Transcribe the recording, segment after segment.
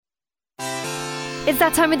It's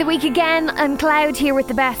that time of the week again. I'm Clowd here with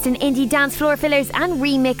the best in indie dance floor fillers and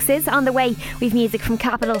remixes. On the way, we've music from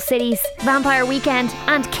Capital Cities, Vampire Weekend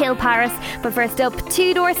and Kill Paris. But first up,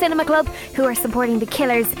 Two Door Cinema Club, who are supporting the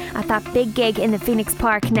Killers at that big gig in the Phoenix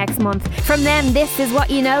Park next month. From them, this is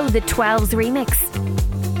What You Know, the 12s remix.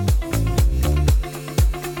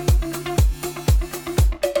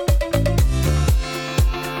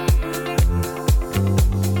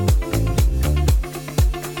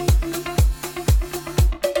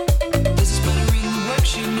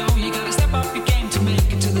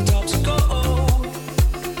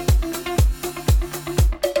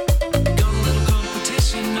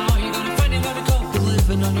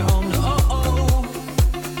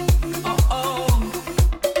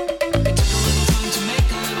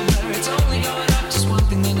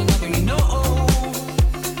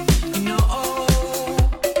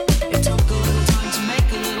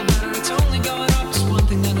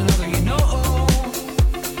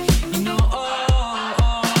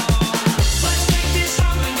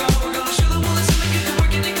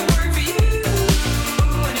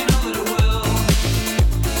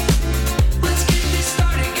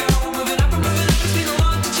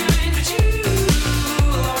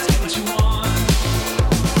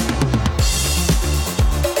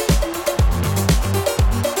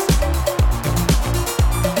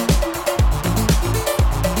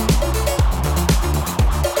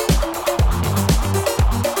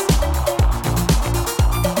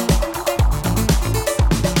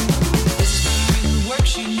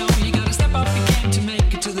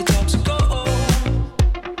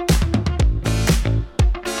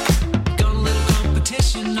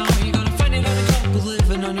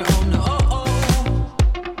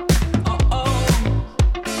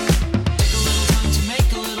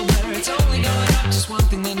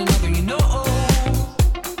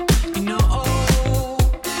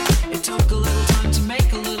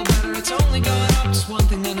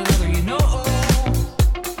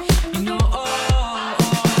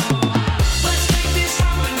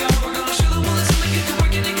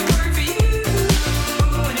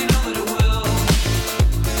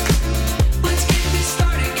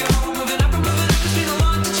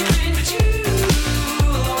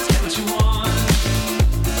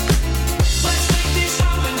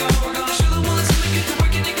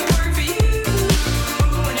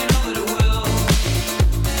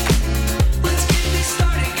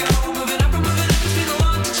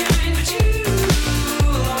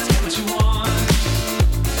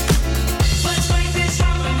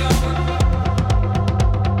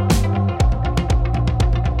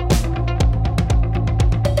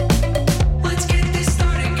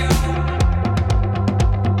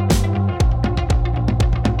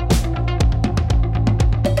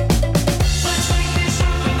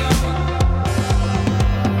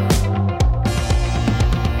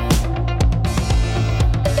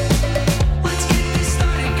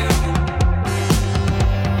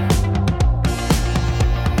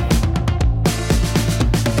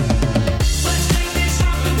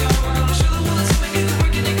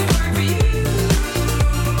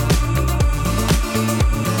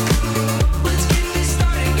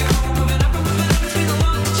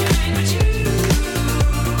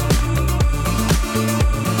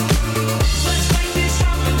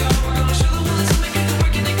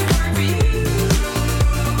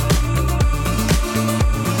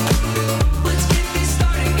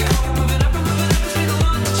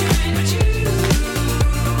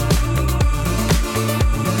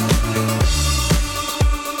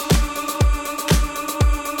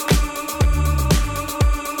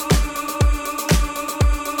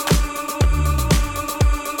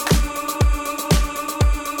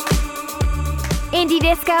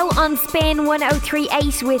 On Spin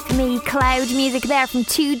 1038 with me, Cloud. Music there from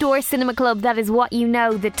Two Door Cinema Club. That is What You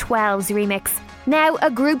Know, the 12s remix. Now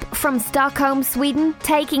a group from Stockholm, Sweden,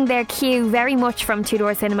 taking their cue very much from Two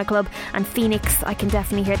Door Cinema Club and Phoenix. I can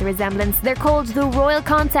definitely hear the resemblance. They're called The Royal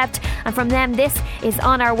Concept, and from them this is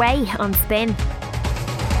On Our Way on Spin.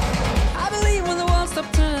 I believe when the walls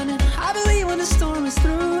stop turning, I believe when the storm is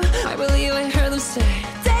through, I believe I heard them say,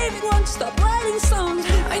 David, won't you stop writing songs?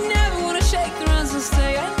 I never want to shake the hands and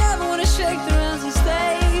stay, I never want to shake the hands and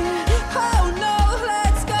stay. Oh no,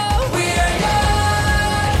 let's go. We're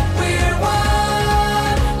young, we're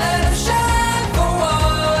one, let them shine for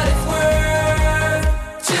what it's worth.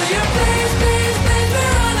 To your place, please, please,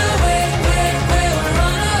 we're on our way, we're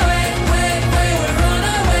on our way, we're on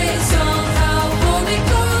our way. Somehow hold me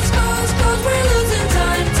close, close, close, we're losing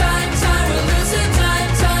time, we're losing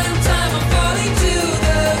time, I'm falling to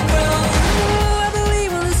the ground. Oh, I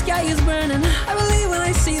believe when the sky is burning, I believe when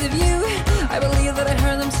I see the view, I believe that I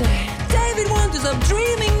heard them say, David wonders stop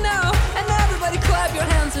dreaming now. And everybody clap your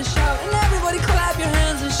hands and shout. And everybody clap your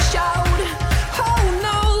hands and shout. Oh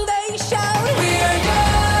no, they shout. We're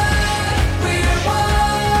young, we're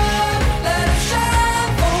one. Let us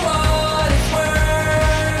shine for what it's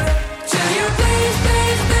worth. To you, please,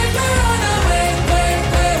 please, please, we run away, wait,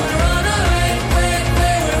 wait, we run away, wait,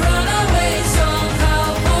 wait, we run away somehow.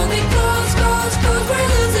 Hold me close, close, close. We're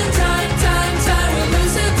losing time, time, time. We're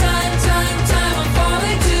losing time, time, time. I'm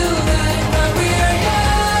falling to that. But we're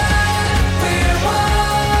young, we're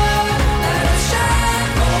one. Let us shine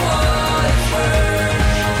for what it's worth.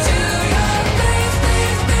 To you, please,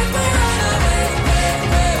 please, please, we run away, wait,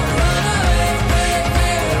 wait, we run away, wait,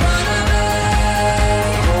 wait, we run away.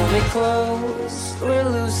 Hold me close, we're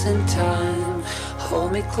losing time. Hold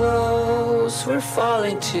me close, we're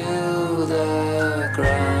falling to the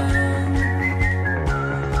ground.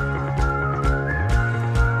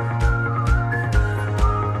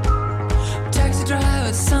 Taxi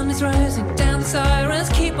driver, sun is rising, down the sirens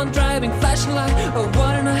keep on driving, flashing light. Oh,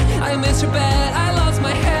 what a night! I missed your bed, I lost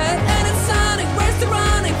my head, and it's sunny. Where's the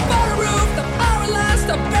running? For a roof, the our last,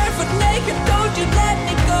 I'm barefoot naked. Don't you let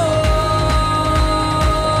me go.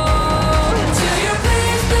 To you,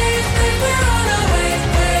 please, please, please, we run away,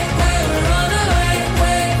 wait, wait, we run away,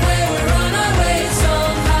 wait, wait, we run away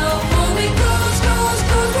somehow. Hold me close, close,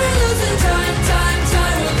 close. We're losing time, time,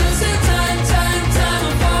 time. We're losing time, time, time.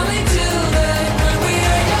 I'm falling to the when we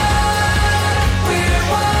are young, we're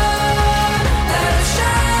one. Let us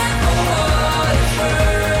shine for what it's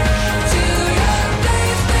worth. To you,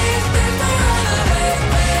 please, please, please, we run away,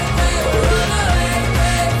 wait, wait, we run away,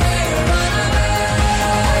 wait, wait, we run away.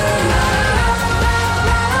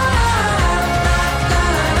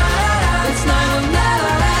 It's not a lie,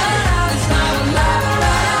 it's not a lie.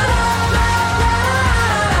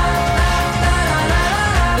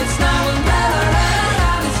 It's not a lie,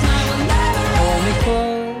 it's not a lie. Hold me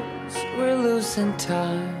close, we're losing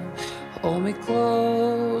time. Hold me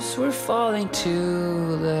close, we're falling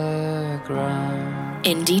to the ground.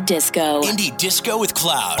 Indie Disco. Indie Disco with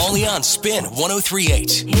Clowd. Only on Spin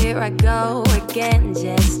 103.8. Here I go again,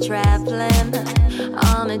 just traveling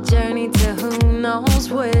on a journey to who knows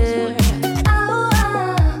where.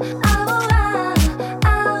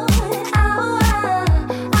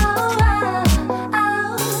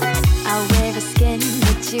 I'll wear a skin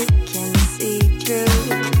that you can see through.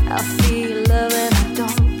 I'll feel love and I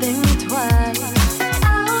don't think twice.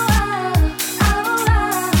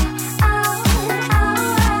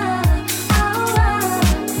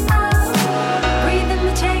 Breathe in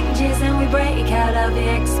the changes and we break out of the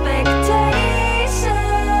expectations.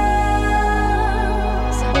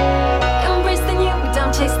 Embrace the new,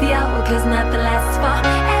 don't chase the old, 'cause nothing lasts forever.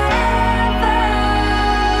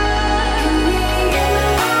 Chameleon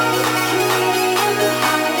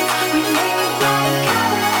hearts, we live like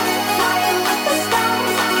color, flying with the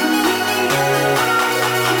stars. Chameleon hearts,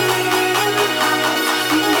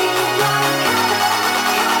 we live like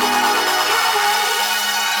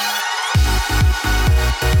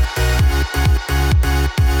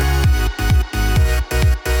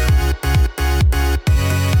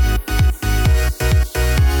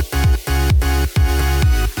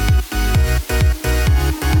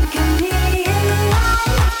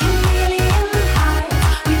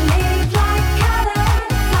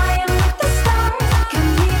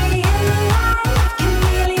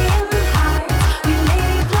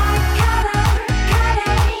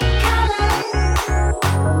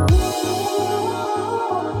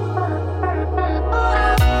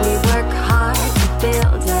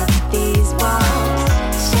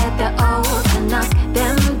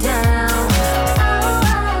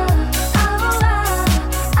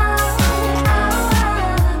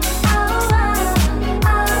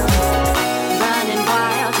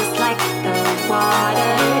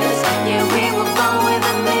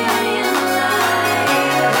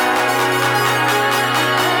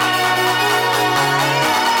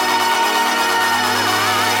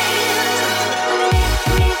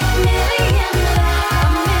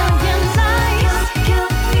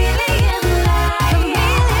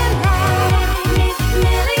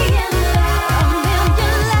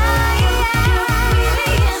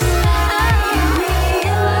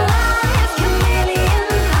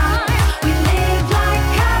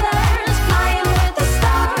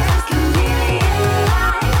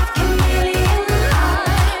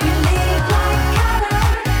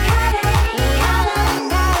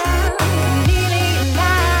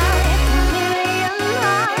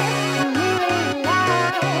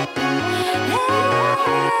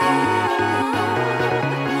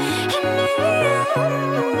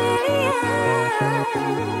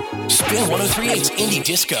Spin 103.8 Indie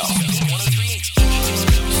Disco.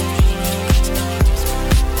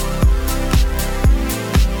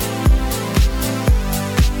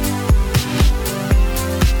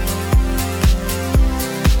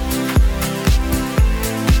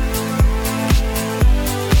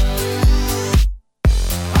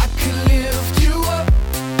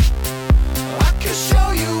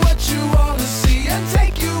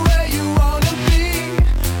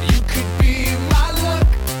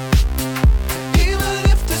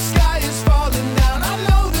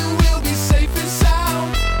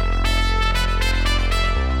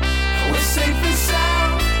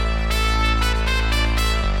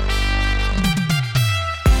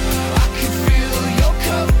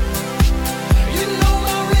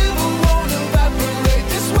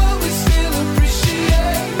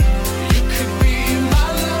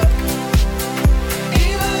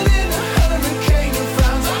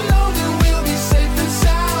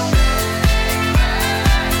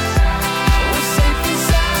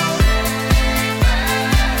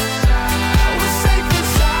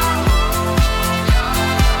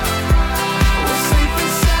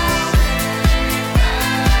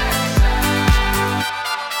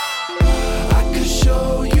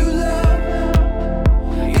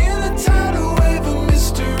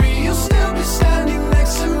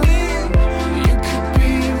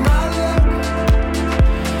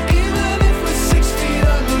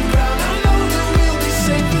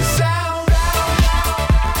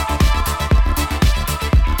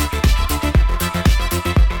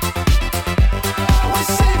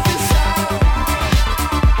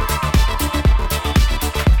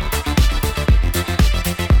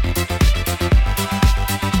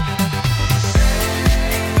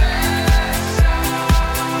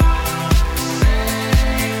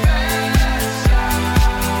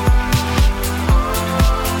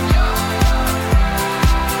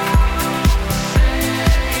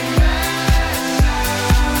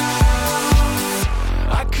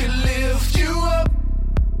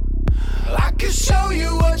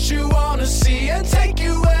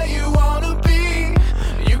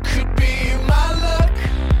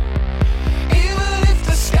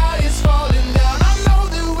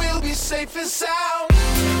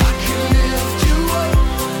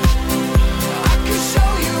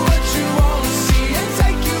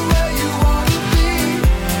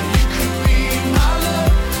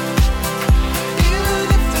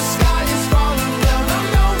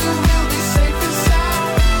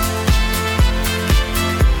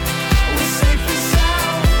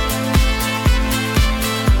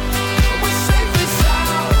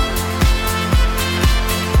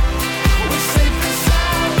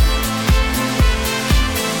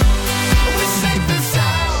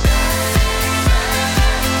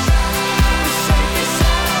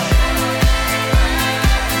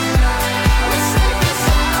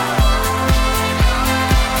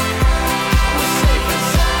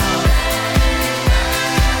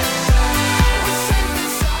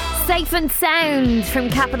 Elephant Sound from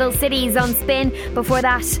Capital Cities on Spin. Before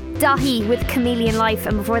that, Dahi with Chameleon Life,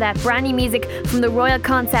 and before that, brand new music from the Royal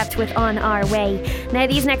Concept with On Our Way. Now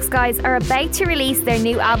these next guys are about to release their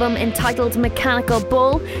new album entitled Mechanical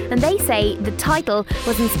Bull, and they say the title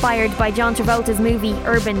was inspired by John Travolta's movie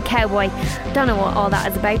Urban Cowboy. Don't know what all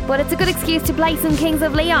that is about, but it's a good excuse to play some Kings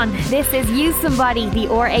of Leon. This is Use Somebody, the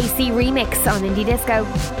RAC remix on Indie Disco.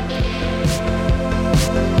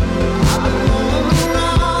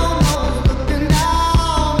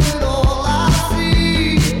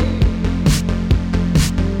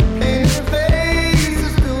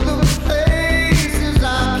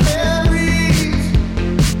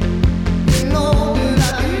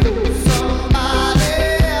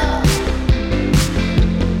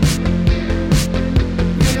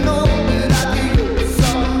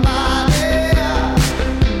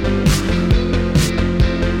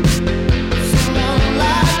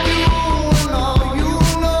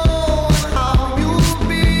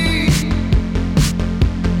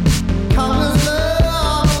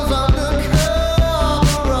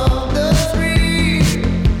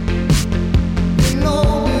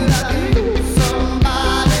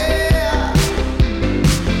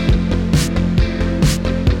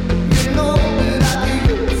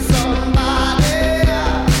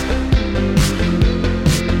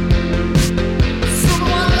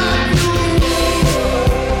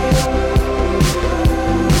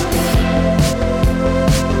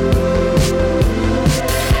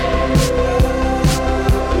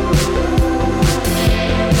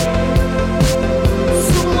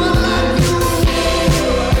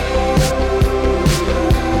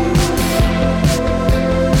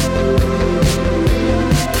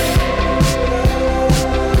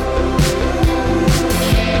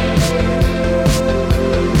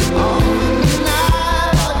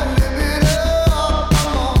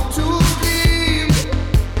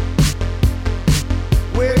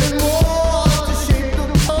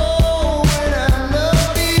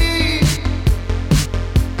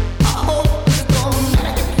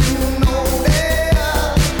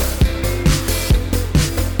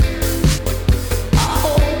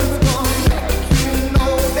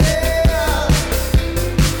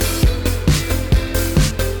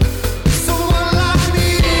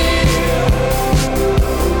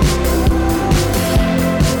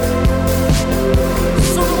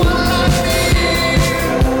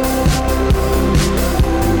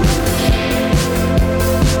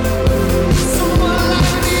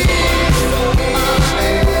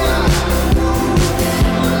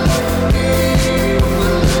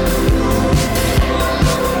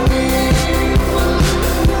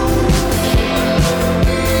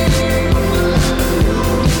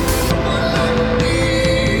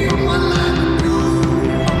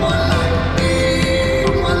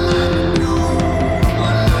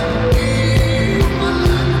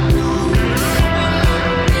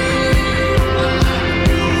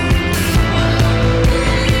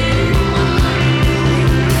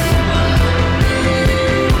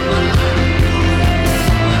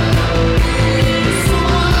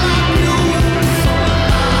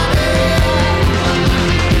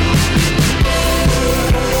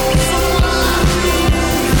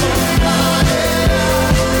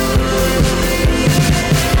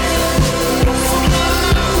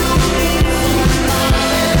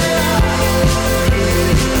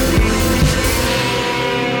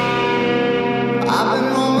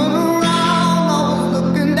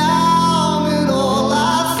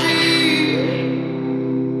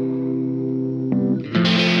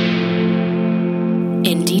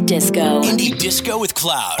 Indie Disco with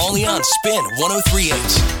Clowd. Only on Spin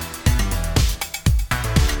 103.8.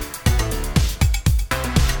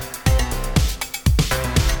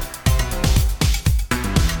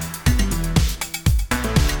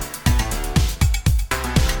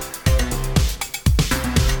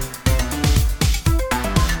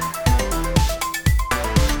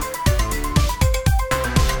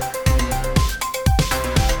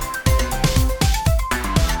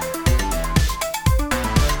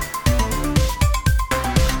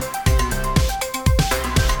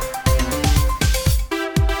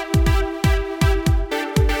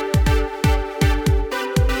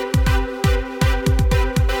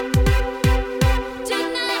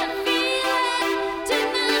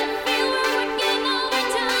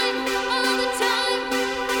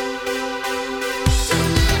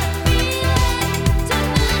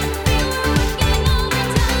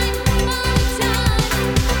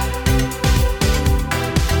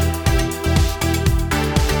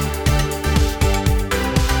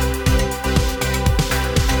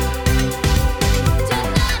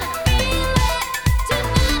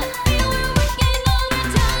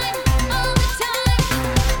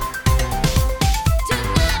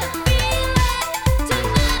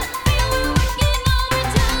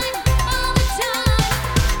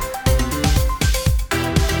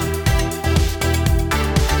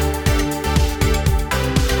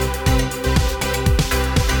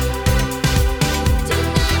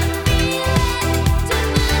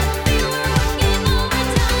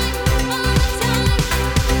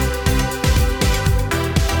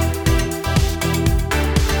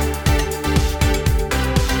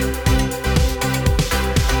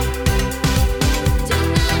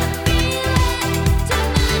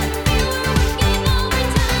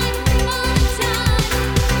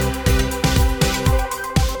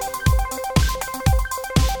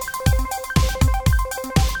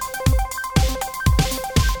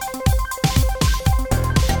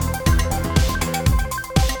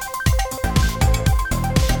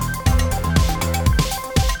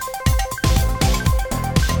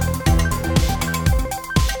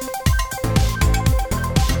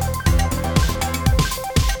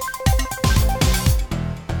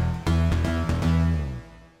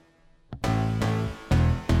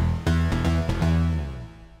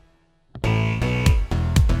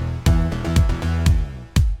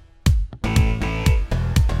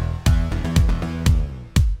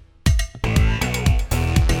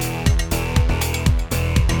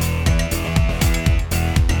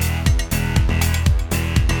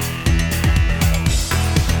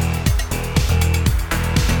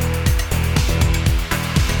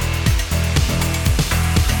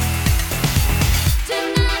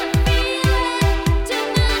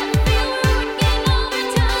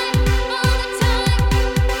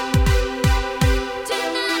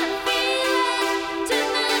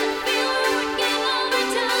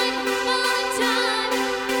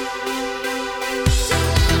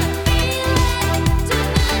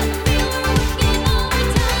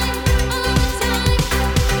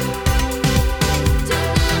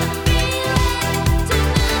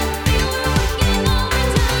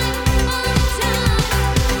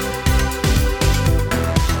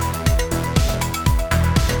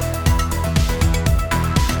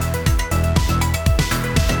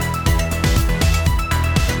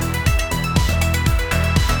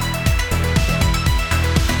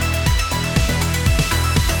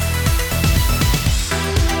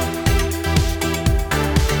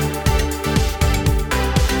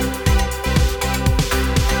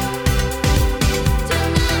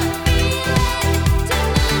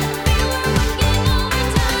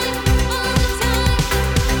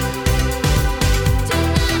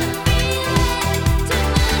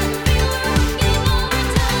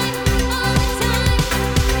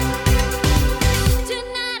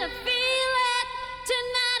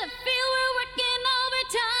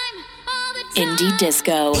 Indie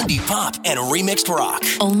disco. Indie pop and remixed rock.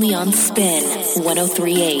 Only on Spin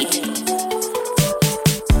 103.8.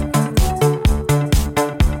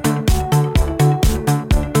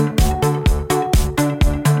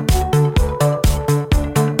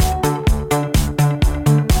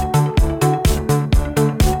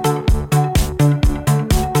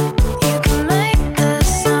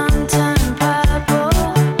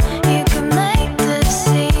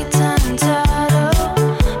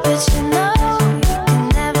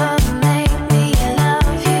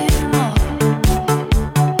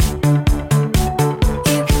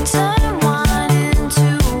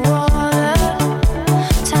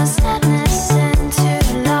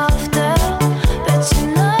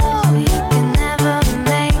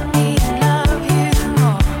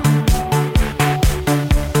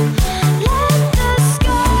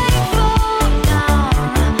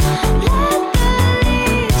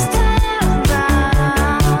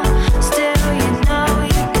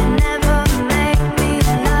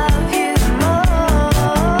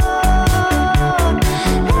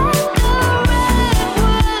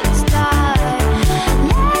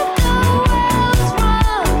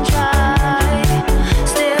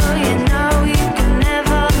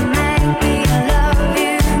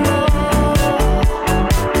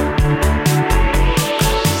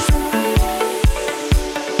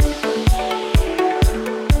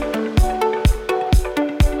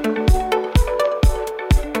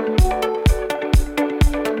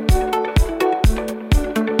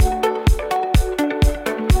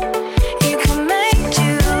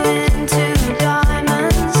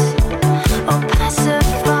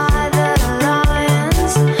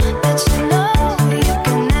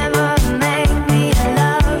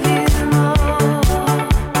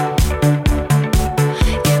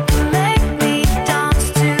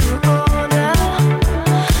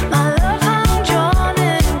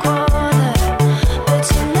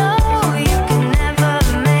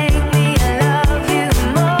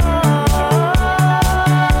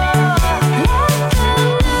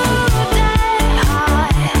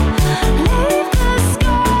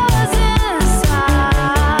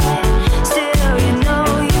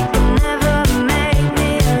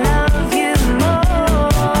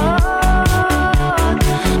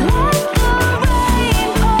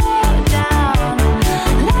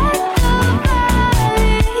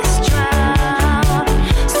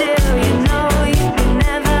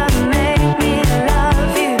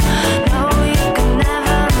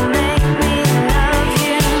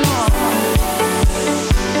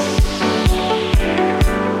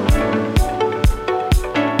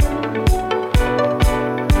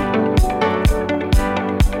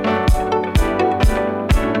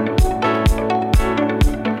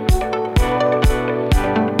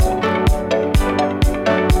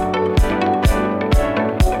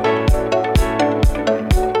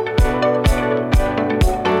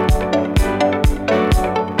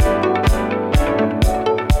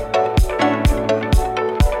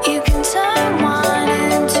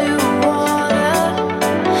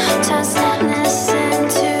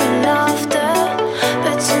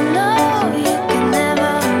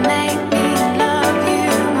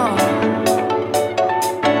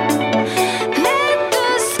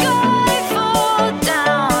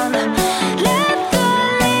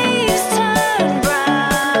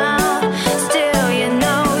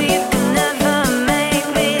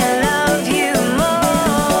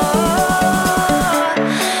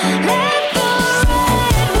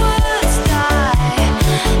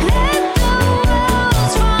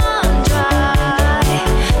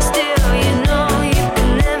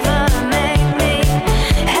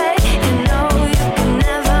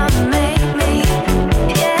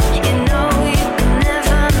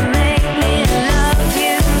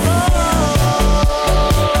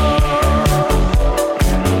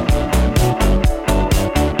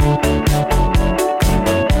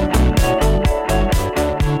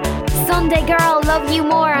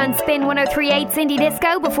 Spin 103.8's Indie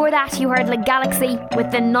Disco. Before that, you heard La Galaxy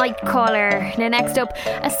with The Night Caller. Now, next up,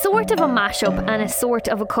 a sort of a mashup and a sort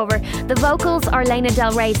of a cover. The vocals are Lana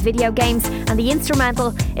Del Rey's Video Games, and the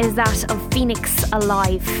instrumental is that of Phoenix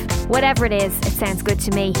Alive. Whatever it is, it sounds good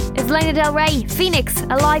to me. It's Lana Del Rey, Phoenix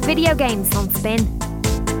Alive Video Games on Spin.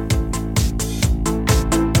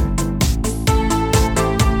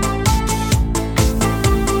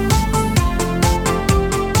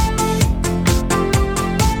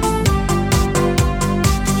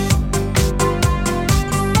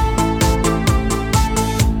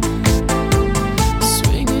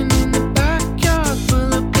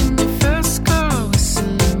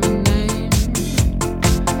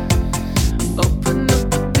 Open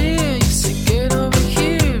up a beer, you say get over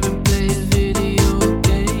here and play a video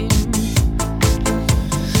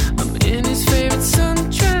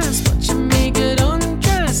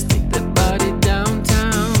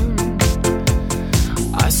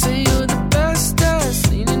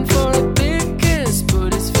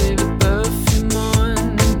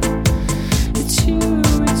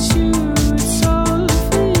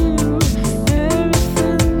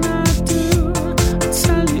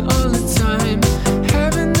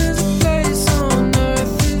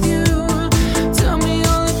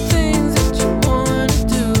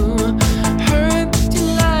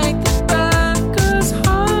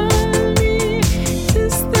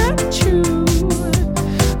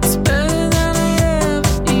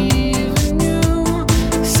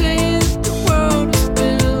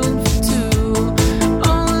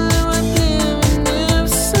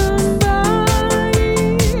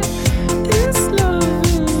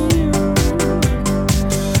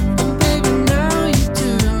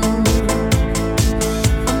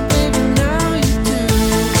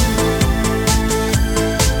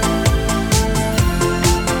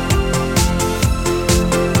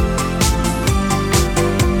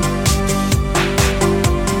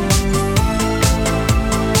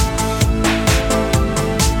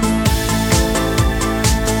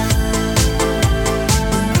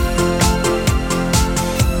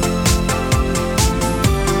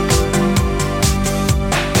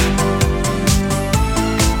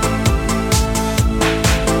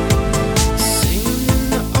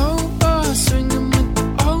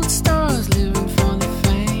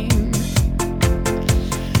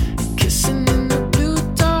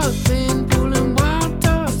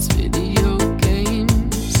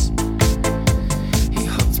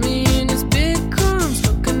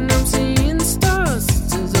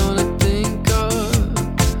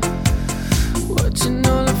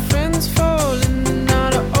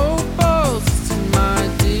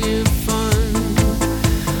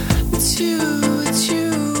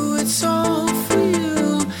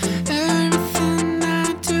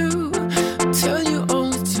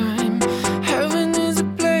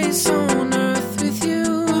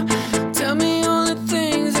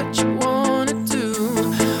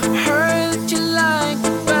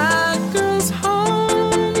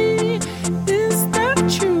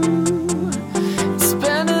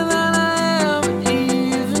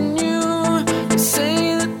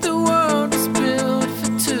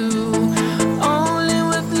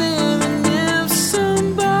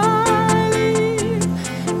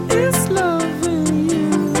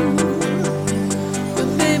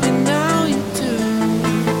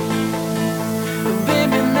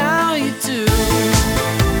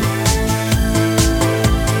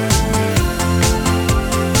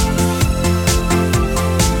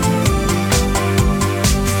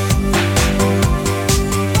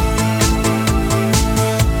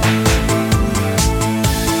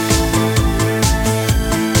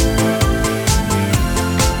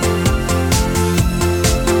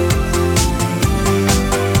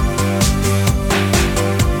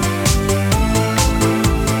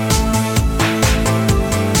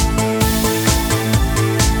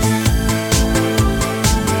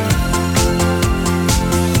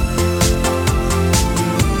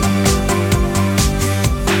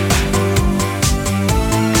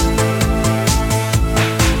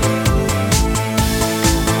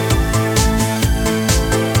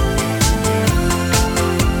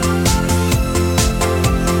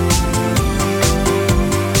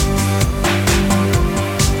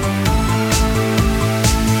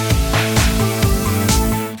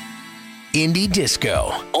Indie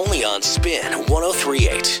Disco, only on Spin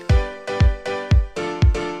 1038.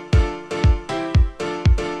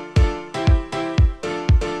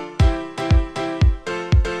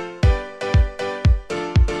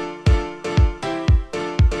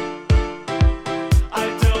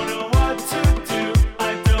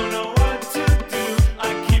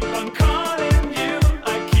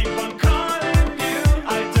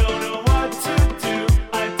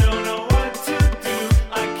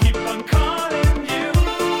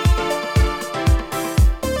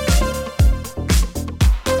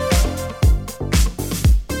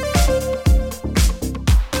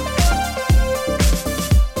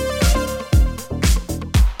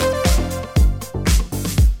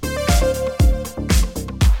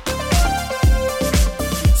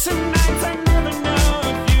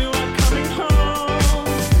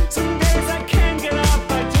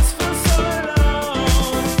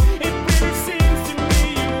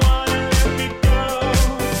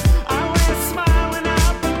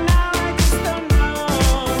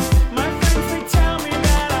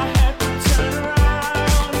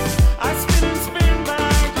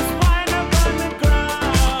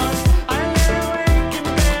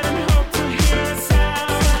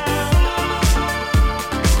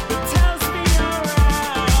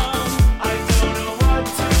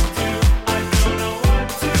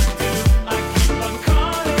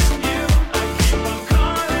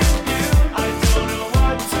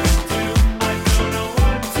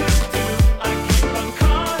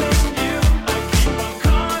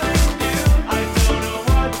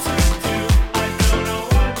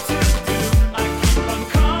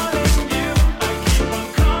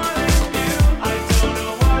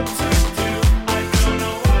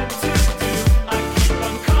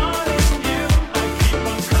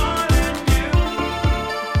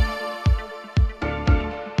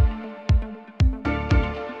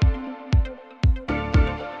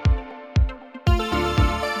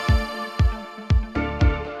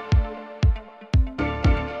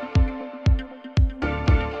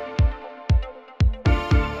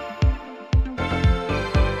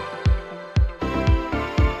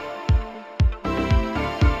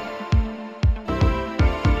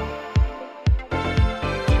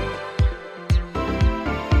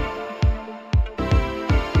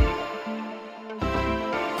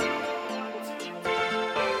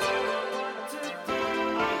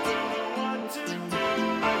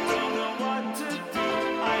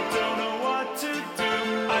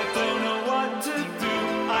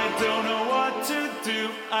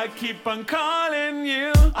 I keep on calling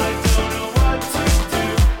you. I don't know what to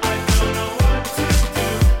do. I don't know what to do.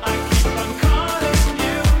 I keep on calling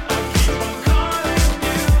you. I keep on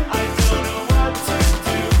calling you. I don't know what to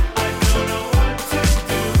do. I don't know what to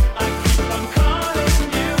do. I keep on calling you. I keep on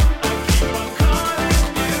calling you. I don't know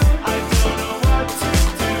what to do.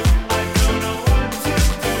 I don't know what to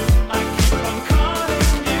do. I keep on calling you. I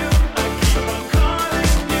keep on calling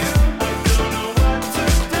you.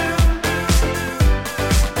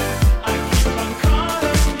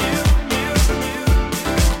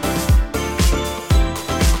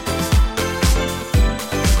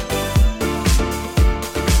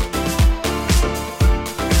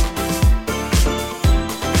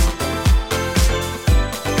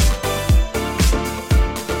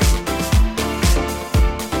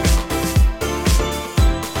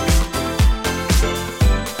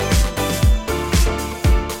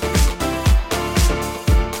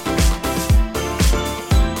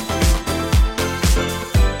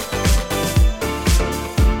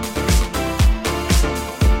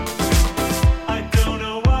 I don't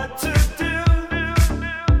know what to do.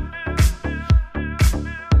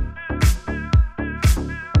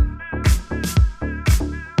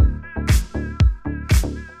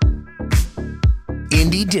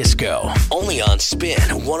 Indie Disco, only on Spin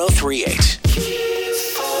 1038.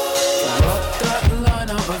 Up that line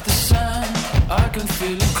out of the sand, I can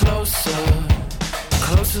feel it closer,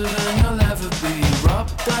 closer than you'll ever be. Rub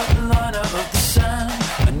that line out of the sand,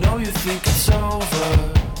 I know you think it's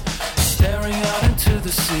over, staring out into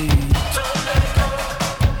the sea. Don't let go,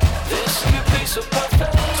 this could be so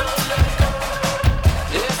perfect. Don't let go,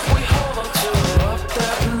 if we hold on to it. Rub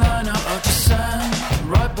that line out of the sand,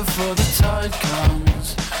 right before the tide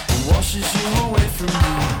comes and washes you away from me.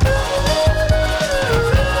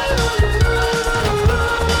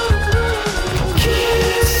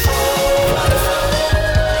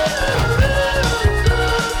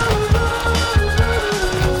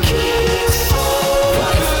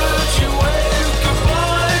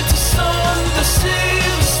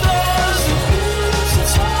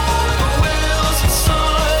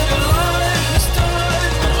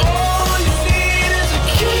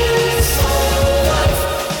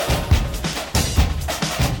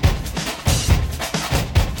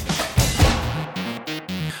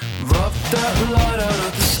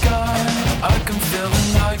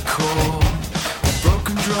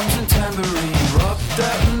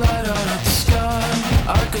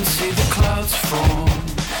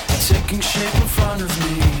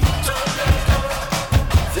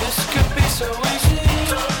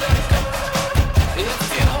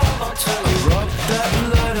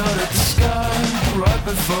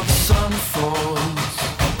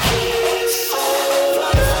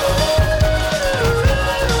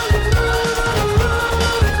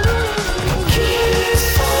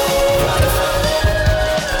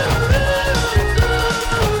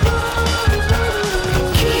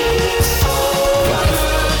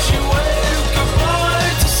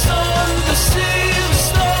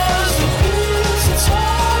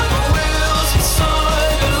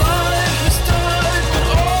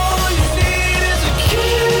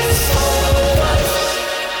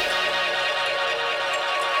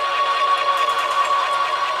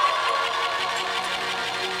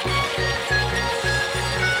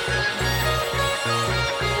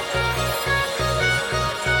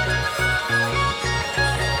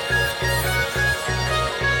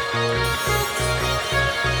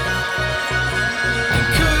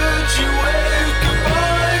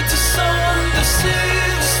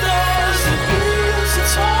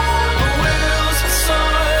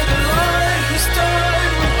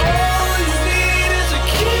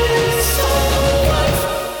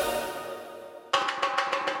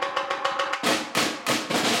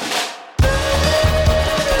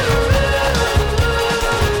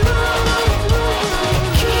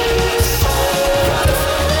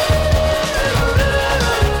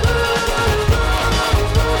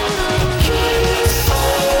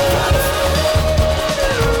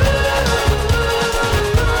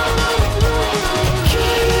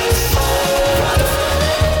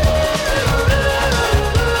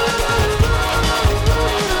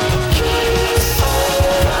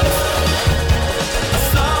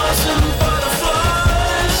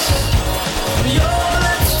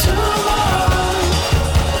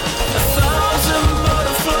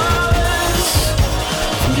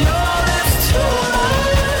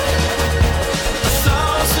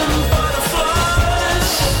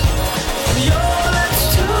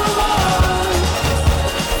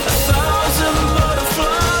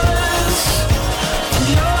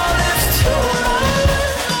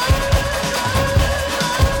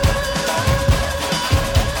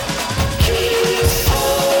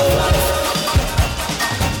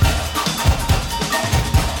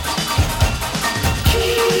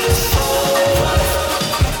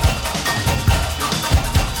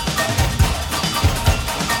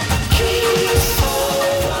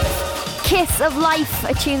 Of Life,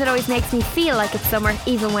 a tune that always makes me feel like it's summer,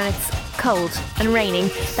 even when it's cold and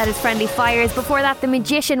raining. That is Friendly Fires. Before that, The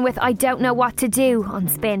Magician with I Don't Know What to Do on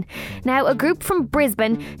Spin. Now, a group from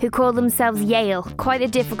Brisbane who call themselves Yale. Quite a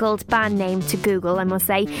difficult band name to Google, I must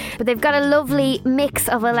say. But they've got a lovely mix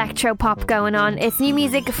of electro pop going on. It's new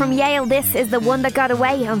music from Yale. This is The One That Got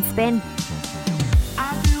Away on Spin.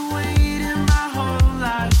 I've been waiting my whole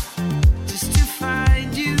life just to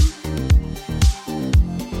find you.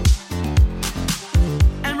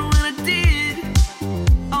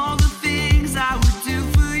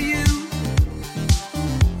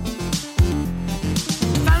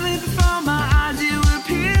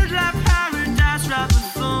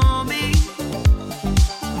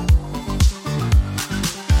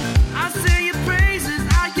 I say your praises,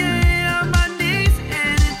 I get on my knees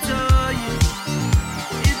and adore you.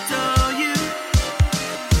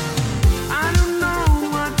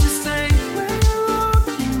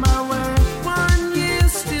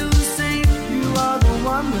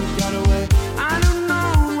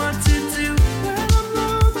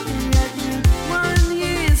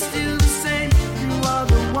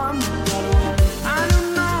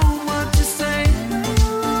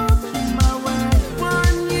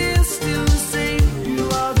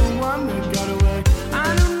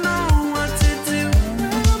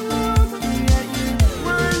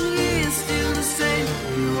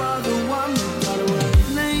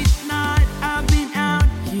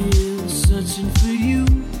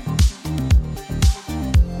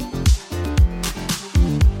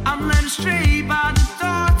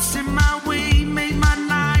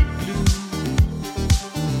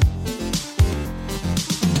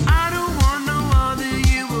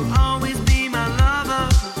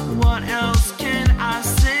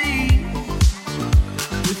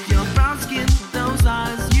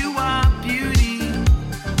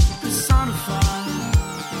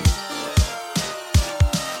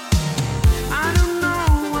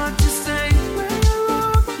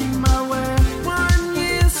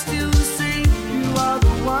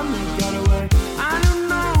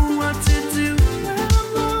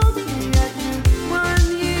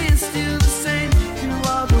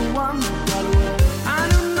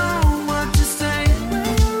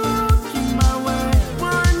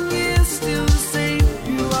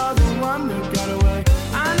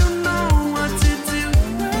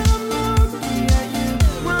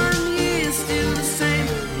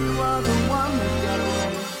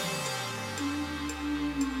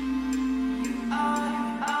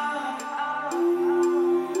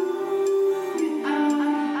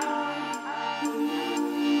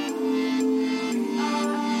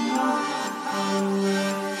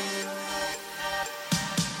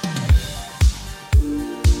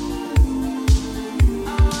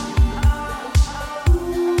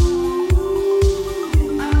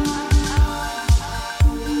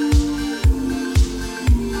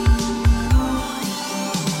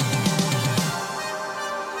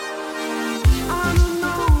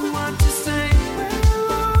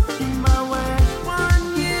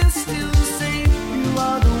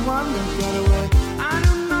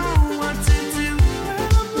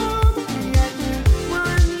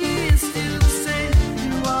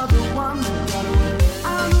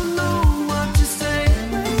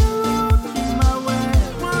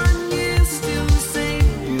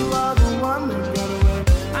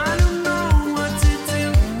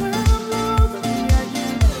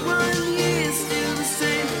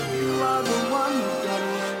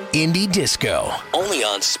 Indie Disco. Only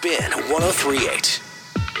on Spin 1038.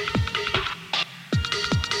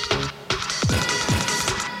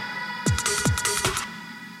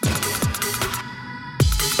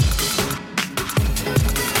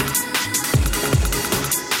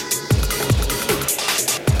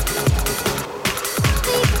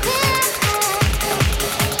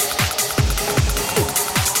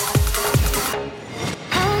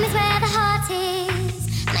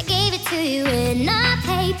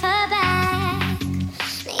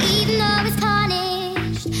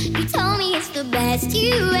 Best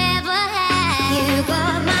you ever had. You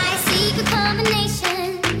got my secret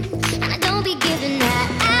combination, and I don't be giving that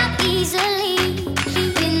out easily.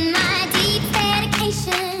 With my deep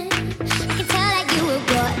dedication, I can tell that you have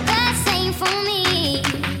got the same for me.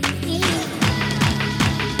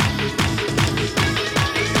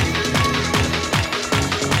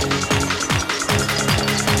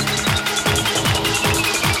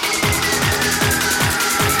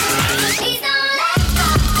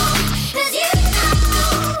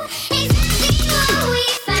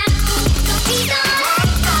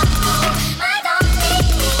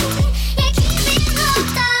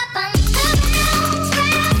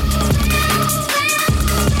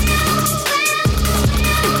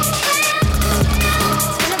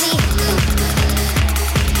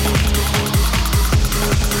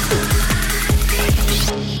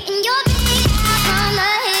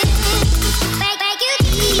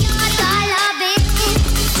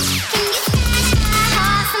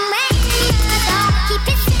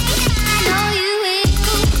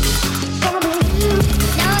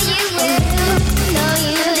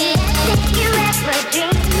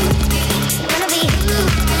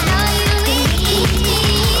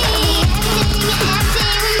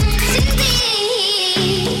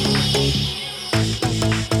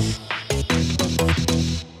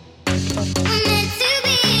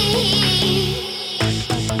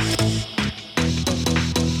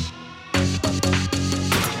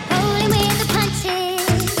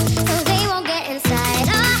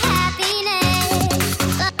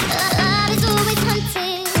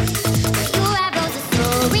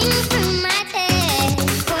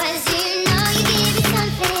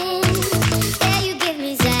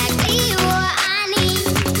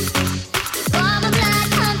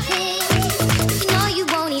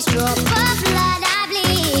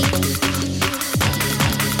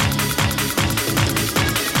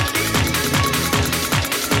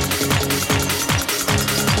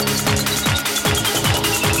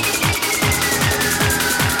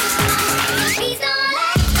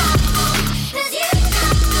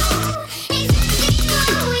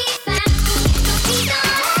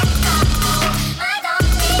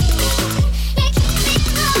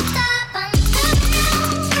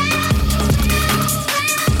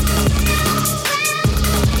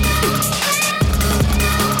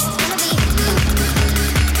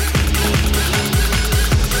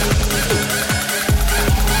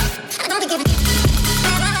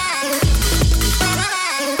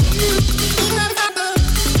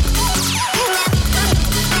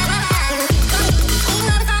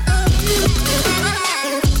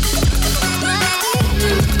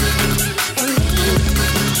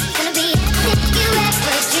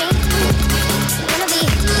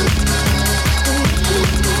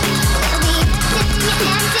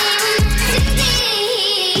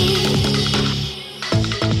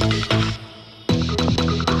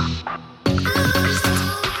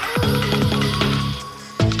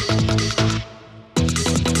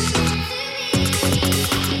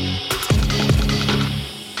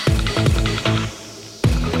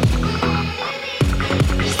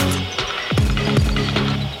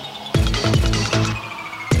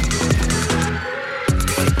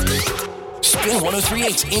 Spin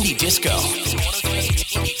 1038's Indie Disco.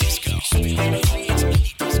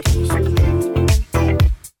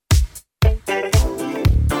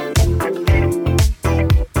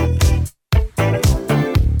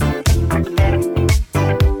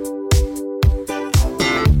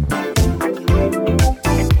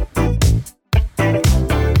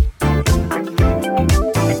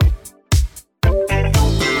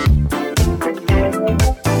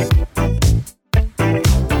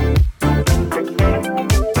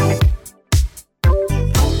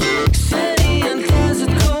 City and desert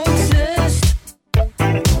coexist.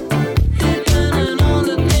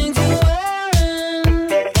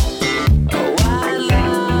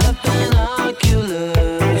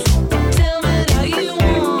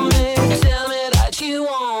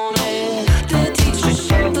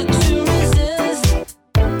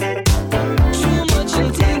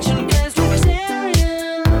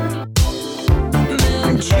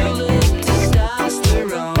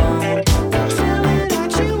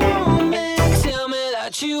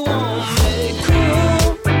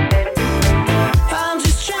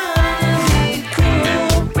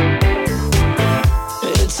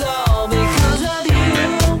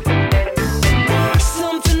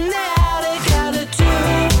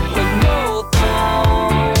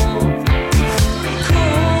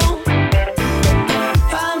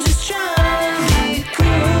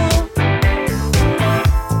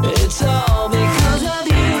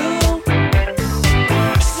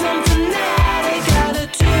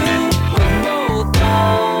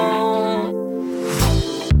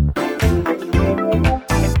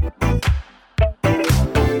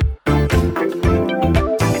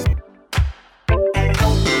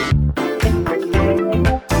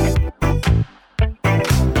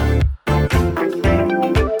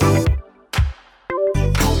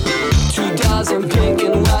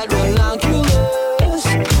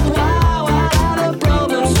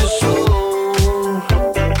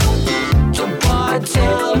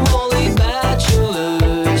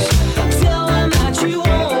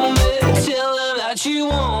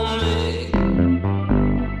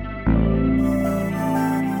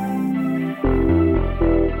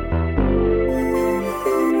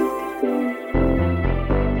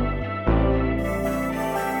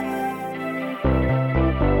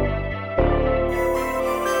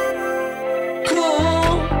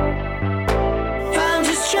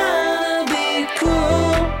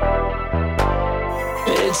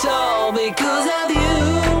 It's all because of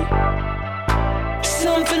you.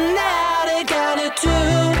 Some fanatic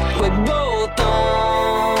attitude we both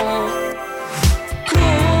on.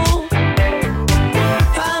 Cool.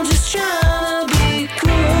 I'm just trying to be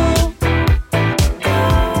cool.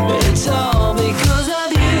 It's all because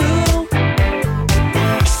of you.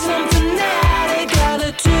 Some fanatic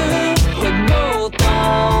attitude we both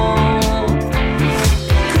on.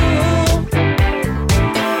 Cool.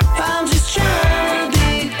 I'm just trying to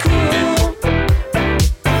be cool.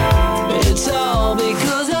 It's all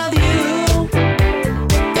because of you.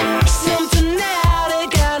 Some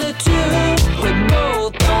fanatic attitude we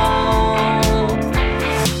both on.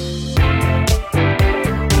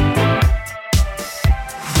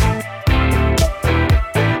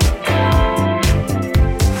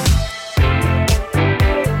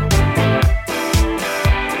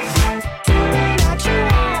 That you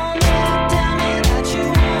want it, tell me that you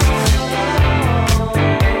want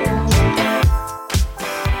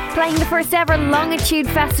it. Playing the first ever Longitude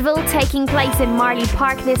Festival taking place in Marley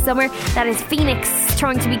Park this summer. That is Phoenix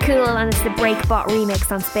trying to be cool, and it's the Breakbot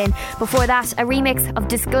remix on Spin. Before that, a remix of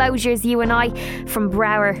Disclosure's You and I from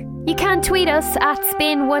Brower. You can tweet us at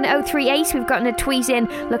Spin1038. We've gotten a tweet in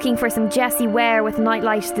looking for some Jessie Ware with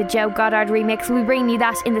Nightlight, the Joe Goddard remix. We'll bring you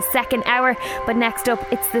that in the second hour. But next up,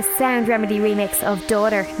 it's the Sound Remedy remix of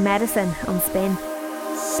Daughter Medicine on Spin.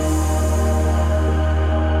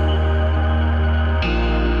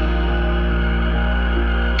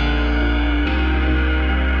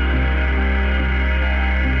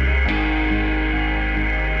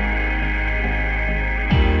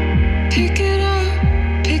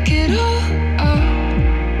 Pick it all up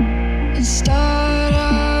and start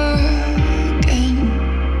again.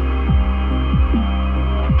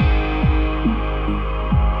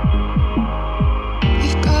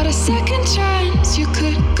 You've got a second chance, you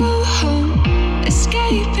could go home,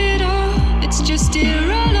 escape it all, it's just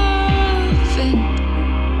irrelevant.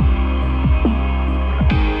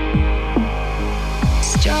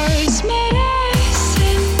 It's just medicine.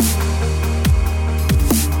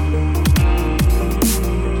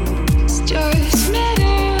 It's just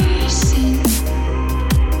medicine.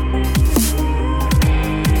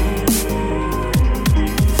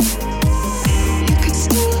 You could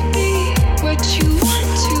still be what you want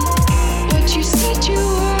to, what you said you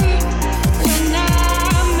were when I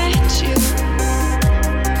met you.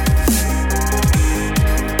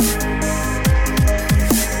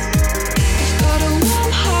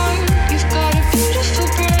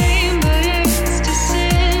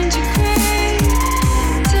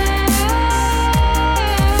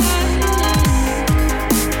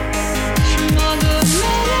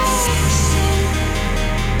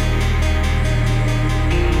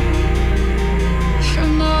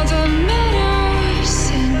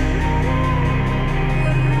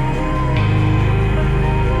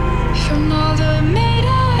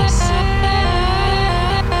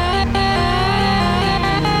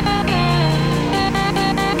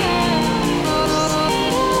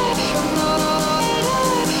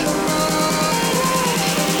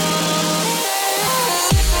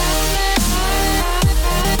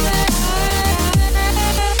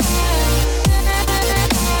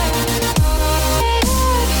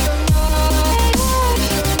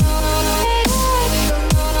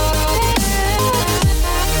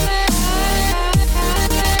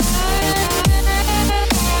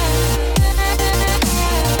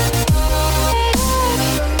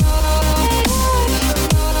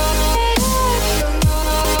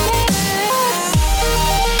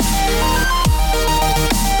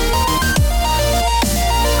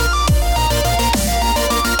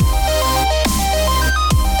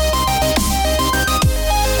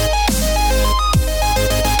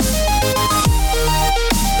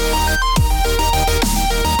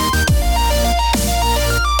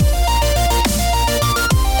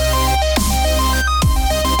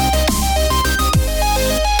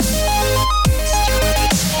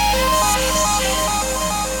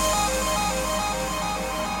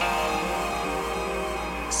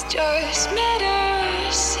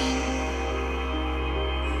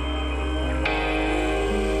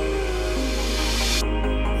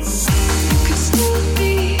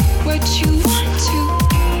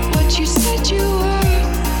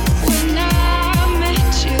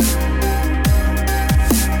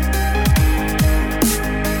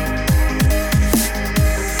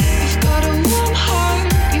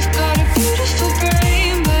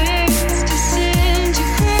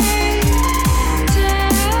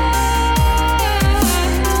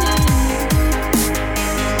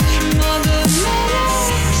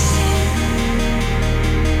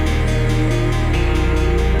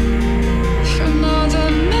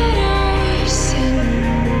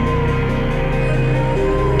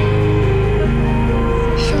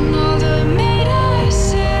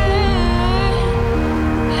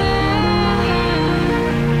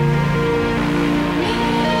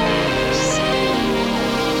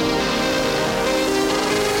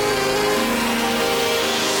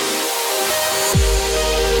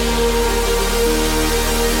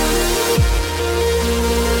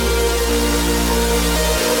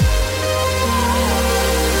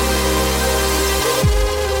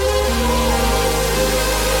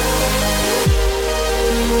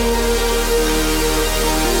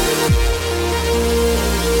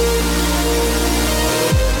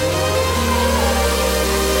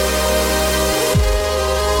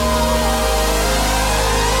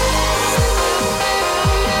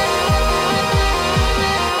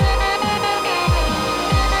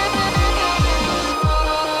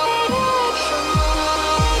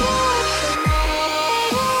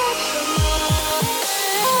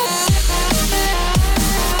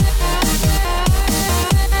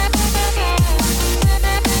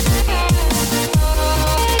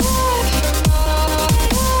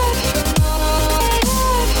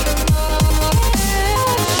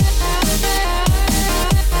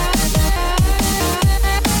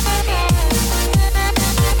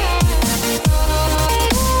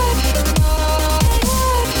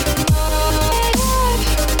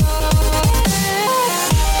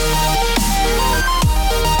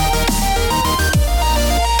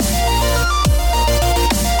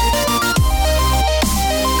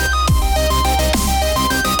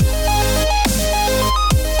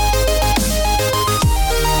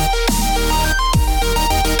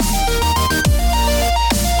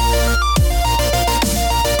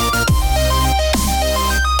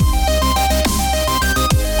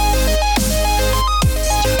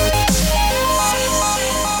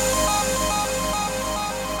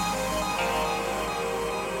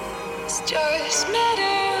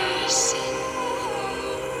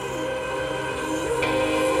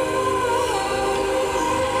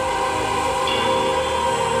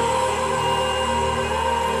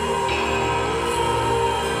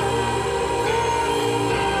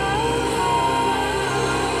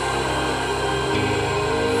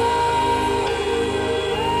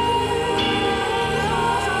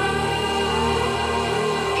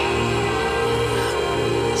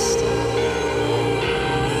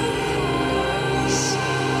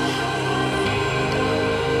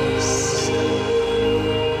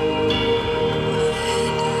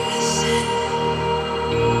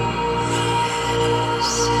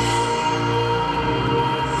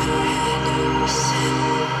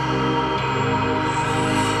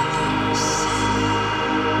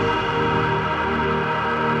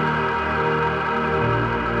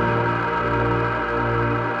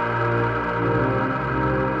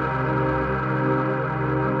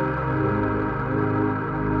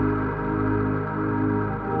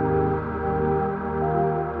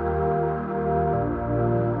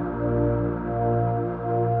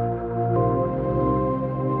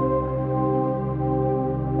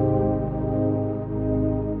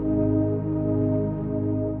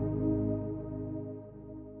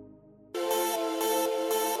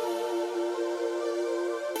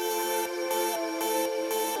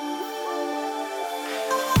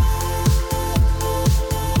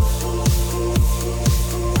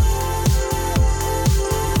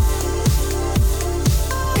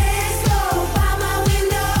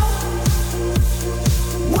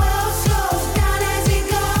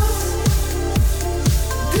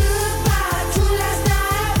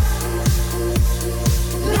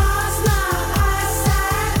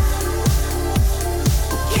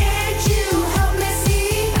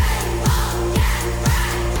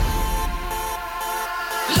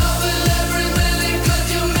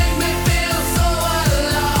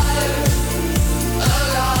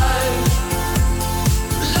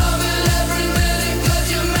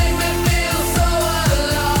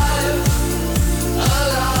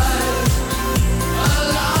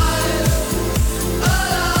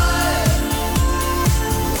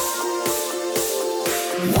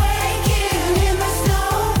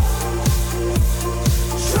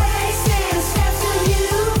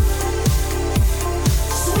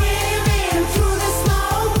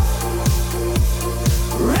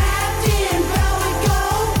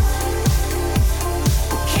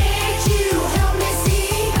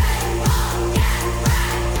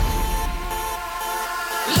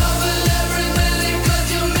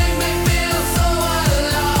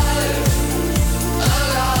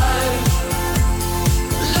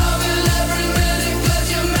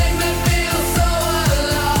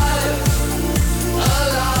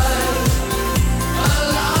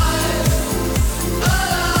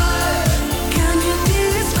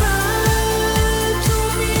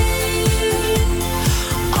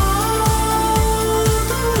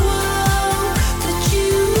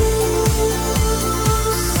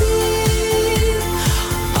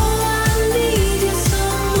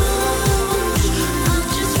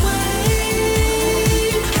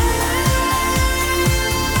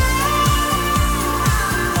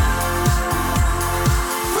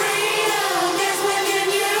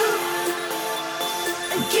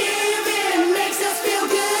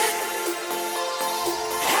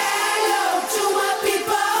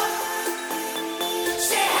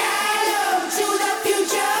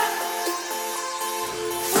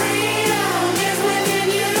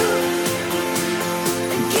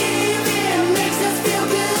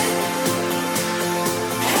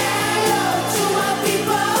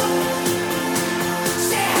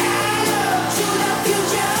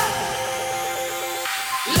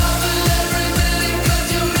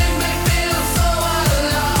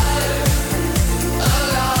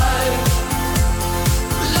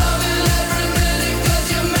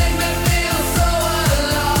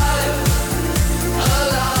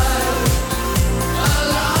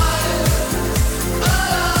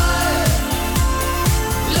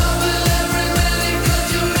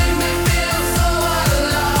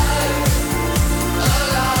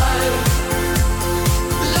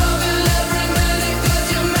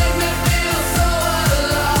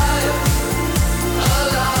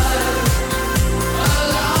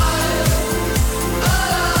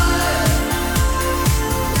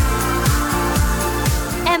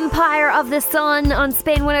 of the Sun on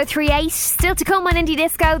Spin 103.8. Still to come on Indie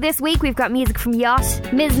Disco this week, we've got music from Yacht,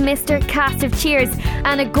 Ms. Mr, Cast of Cheers,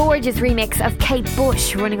 and a gorgeous remix of Kate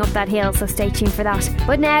Bush, Running Up That Hill, so stay tuned for that.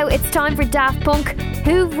 But now it's time for Daft Punk,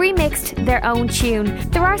 who've remixed their own tune.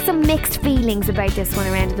 There are some mixed feelings about this one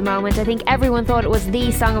around at the moment. I think everyone thought it was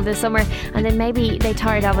the song of the summer, and then maybe they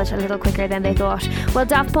tired of it a little quicker than they thought. Well,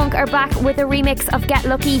 Daft Punk are back with a remix of Get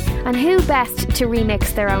Lucky, and who best to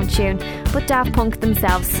remix their own tune but Daft Punk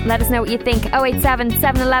themselves. Let us know what you think. 087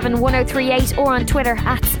 711 1038 or on Twitter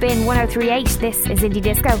at Spin 1038. This is Indie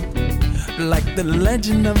Disco. Like the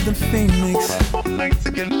legend of the Phoenix. We're up all night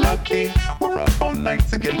to get lucky. We're up all night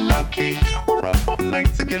to get lucky. We're up all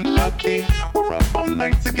night to get lucky. We're up all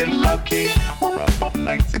night to get lucky. We're up all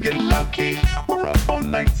night to get lucky. We're up all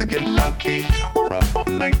night to get lucky. We're up all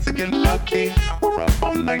night to get lucky. We're up all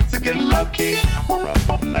night to get lucky. We're up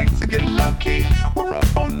all night to get lucky. We're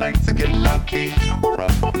up all night to get lucky. We're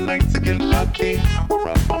up all night to get lucky. We're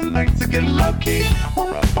up all night to get lucky.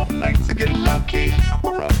 We're up all night to get lucky.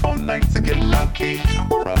 We're up all night to get lucky.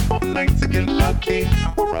 We're up all night to get lucky.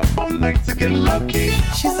 We're up all night to get lucky.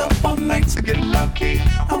 She's up all night to get lucky.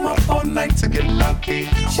 I'm up all night to get lucky.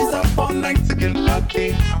 She's up all night to get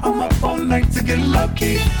lucky. I'm up all night to get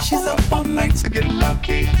lucky. She's up all night to get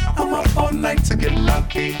lucky. I'm up all night to get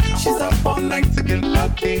lucky. She's up all night to get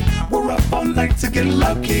lucky. We're up all night to get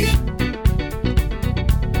lucky.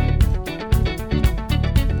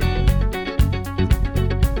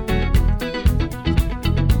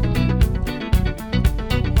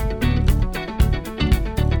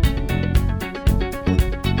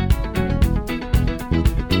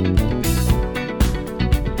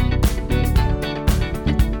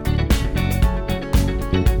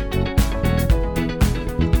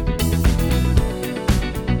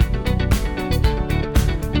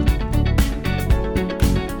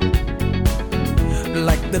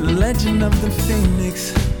 The legend of the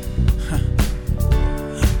Phoenix,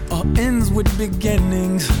 all ends with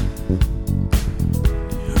beginnings.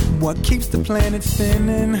 What keeps the planet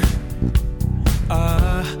spinning?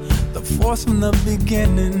 The force from the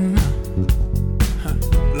beginning.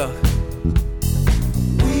 Look,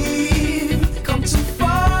 we've come too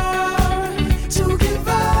far to give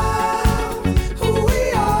up who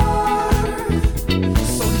we are.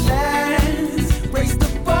 So let's raise the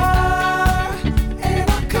bar and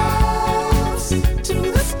our cups to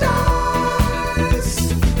the stars.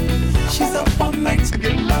 She's up all night to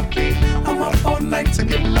get lucky. I'm up all night to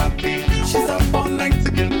get lucky. She's up all night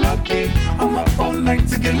to get lucky. I'm up all night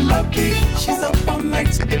to get lucky. She's up all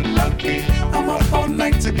night to get lucky. I'm up all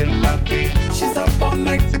night to get lucky. She's up all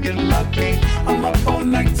night to get lucky. I'm up all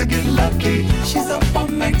night to get lucky. She's up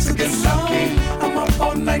all night to get lucky. I'm up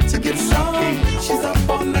all night to get lucky. She's up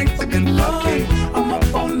all night to get lucky. I'm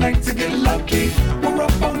up all night to get lucky. We're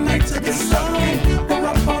up all night to get lucky. We're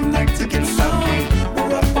up all night to get lucky.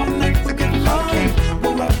 We're up all night to get lucky.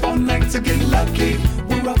 We're up all night to get lucky.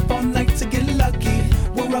 We're up all night to get lucky.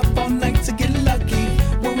 We're up all night to get lucky.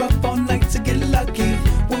 We're up all night to get lucky.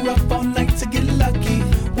 We're up all night to get lucky.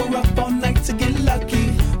 We're up all night to get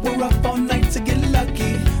lucky. We're up all night to get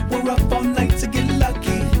lucky. We're up all night to get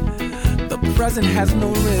lucky. The present has no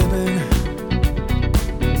ribbon.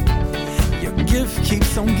 Your gift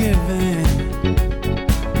keeps on giving.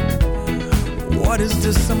 What is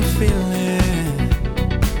this I'm feeling?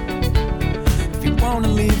 If you wanna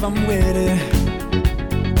leave, I'm with it.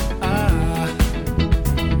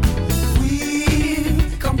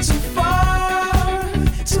 We've come too far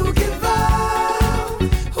to give up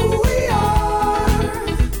who we are.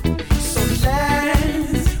 So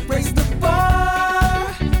let's raise the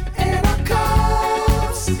bar and our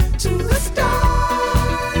cups to the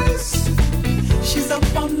stars. She's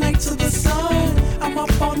up all night to the sun. I'm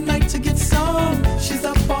up all night to get some. She's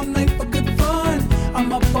up all night for good fun.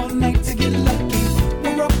 I'm up all night to get lucky.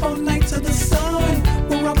 We're up all night to the sun.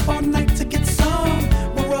 We're up all night to get some.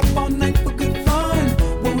 We're up all night for good fun.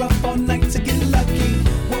 We're up all night to get lucky.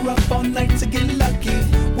 We're up all night to get lucky.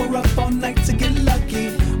 We're up all night to get lucky.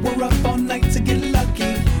 We're up all night to get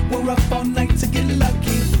lucky. We're up all night to get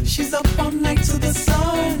lucky. She's up all night to the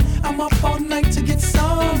sun. I'm up all night to get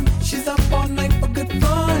some. She's up all night for good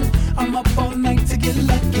fun. I'm up all night to get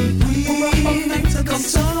lucky. We're up all night to the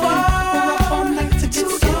sun. We're up all night to get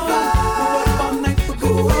some. We're up all night for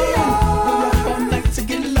good fun. We're up all night to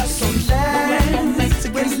get lucky. So we're up all night to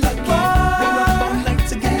get lucky. We're up all night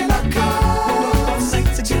to get lucky. We're up all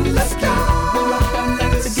night to get lucky.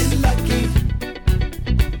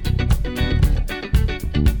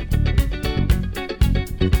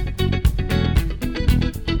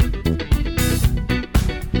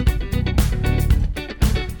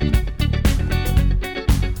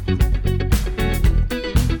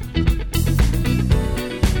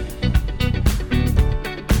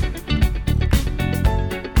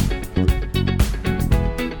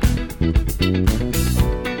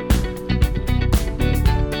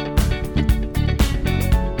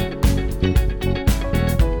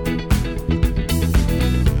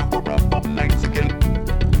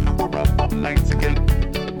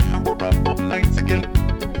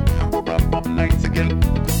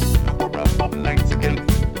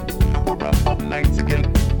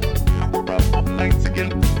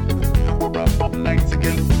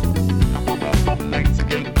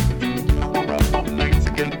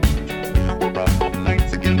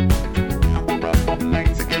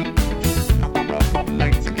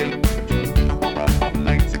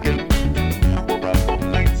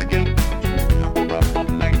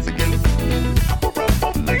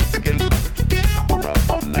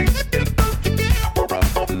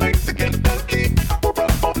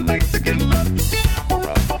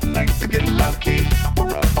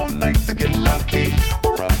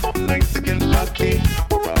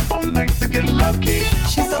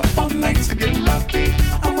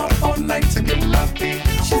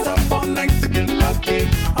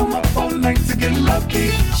 I'm up all night to get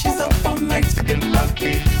lucky. She's up all night to get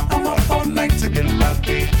lucky. I'm up all night to get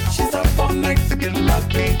lucky. She's up all night to get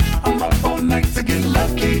lucky. I'm up all night to get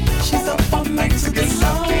lucky. She's up all night to get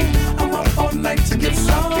lucky. I'm up all night to get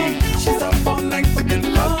lucky. She's up all night to get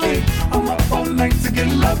lucky. I'm up all night to get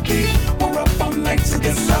lucky. We're up all night to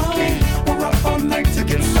get lucky. We're up all night to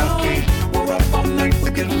get lucky. We're up all night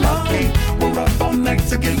to get lucky. We're up all night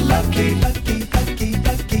to get lucky. Lucky, lucky,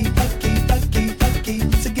 lucky, lucky, lucky, lucky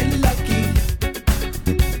to get lucky.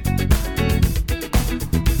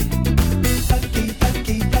 Lucky,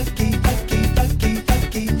 lucky, lucky, lucky, lucky,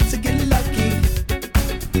 lucky to get lucky.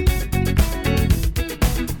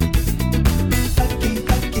 Lucky,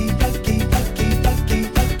 lucky, lucky, lucky, lucky,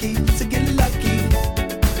 lucky to get lucky.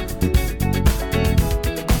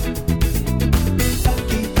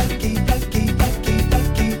 Lucky, lucky, lucky, lucky,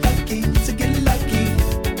 lucky, lucky to get lucky.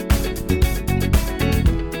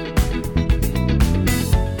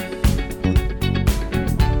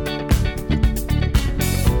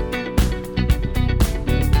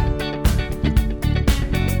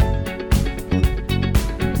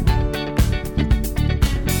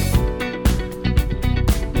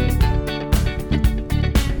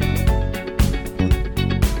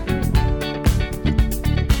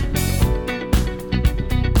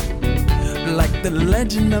 Like the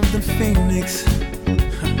legend of the phoenix.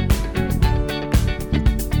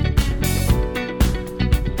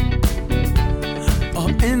 All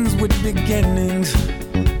ends with beginnings.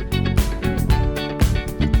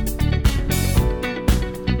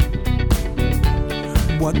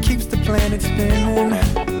 What keeps the planet spinning? We're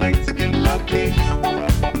up all night to get lucky. We're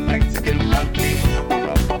up all night to get lucky. We're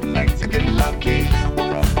up all night to get lucky. We're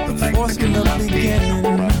up all night to get lucky.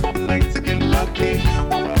 We're up all night to get lucky.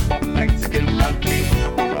 We're up all night to get lucky.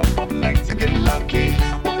 We're up all night to get lucky.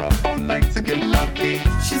 We're up all night to get lucky.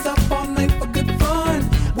 She's up all night for good fun.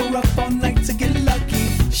 We're up all night to get lucky.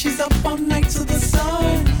 She's up all night to the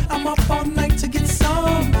sun. I'm up all night to get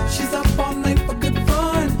some. She's up all night for good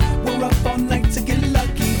fun. We're up all night to get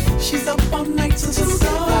lucky. She's up all night to the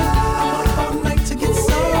sun. I'm up all night to get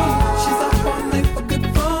some. She's up all night for good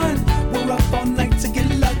fun. We're up all night to get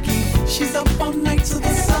lucky. She's up all night to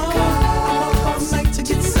the sun. I'm up all night to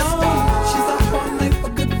get some. She's up all night for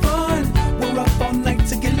good fun. We're up all night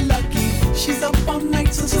to get lucky. She's up all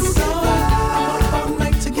night to the sun. I'm up all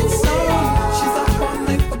night to get some. She's up all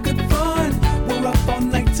night for good fun. We're up all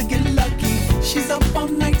night to get lucky. She's up all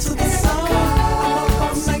night to the sun. I'm up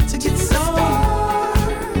all night to get some.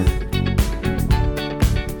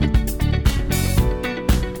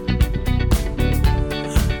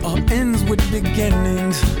 All ends with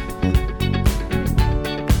beginnings.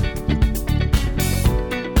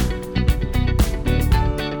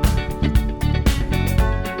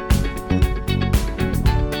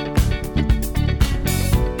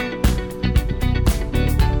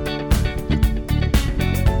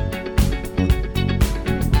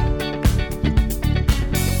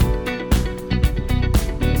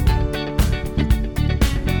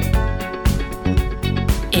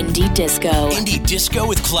 Indie Disco. Indie Disco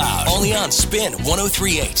with Cloud. Only on Spin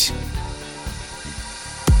 1038.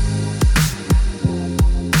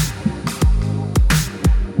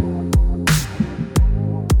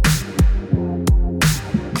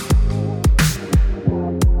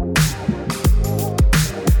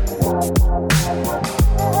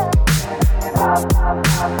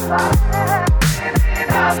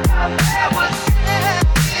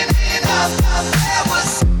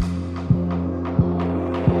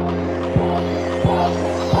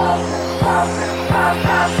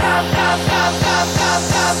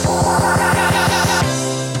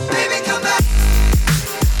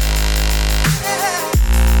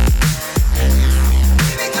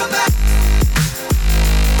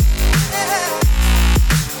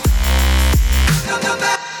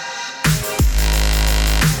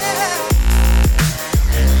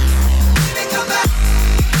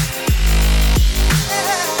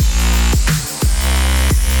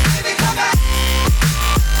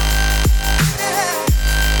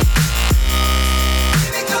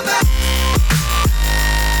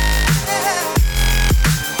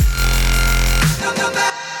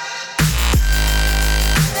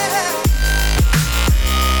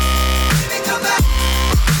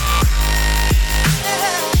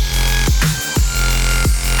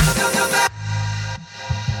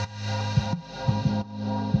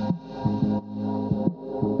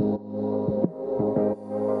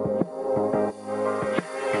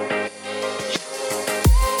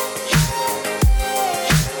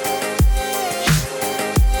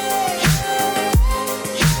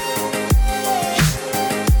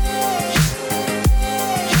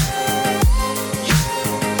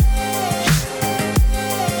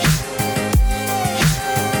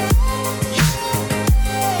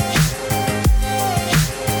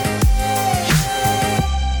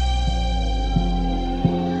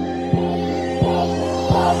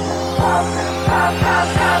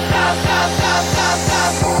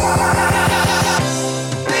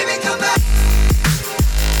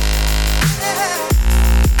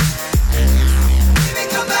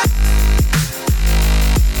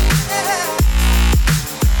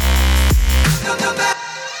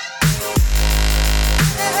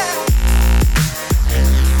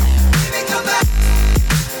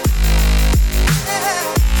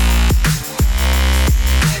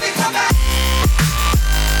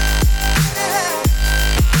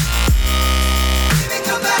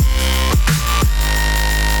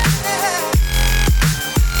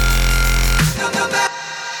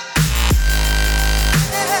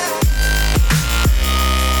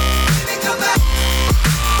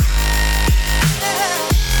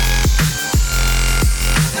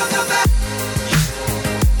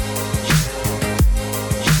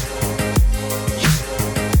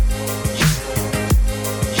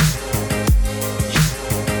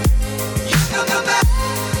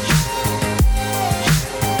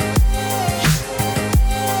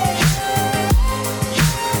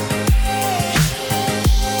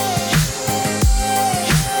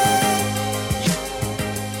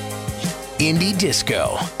 Indie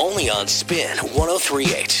Disco, only on Spin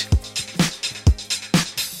 103.8.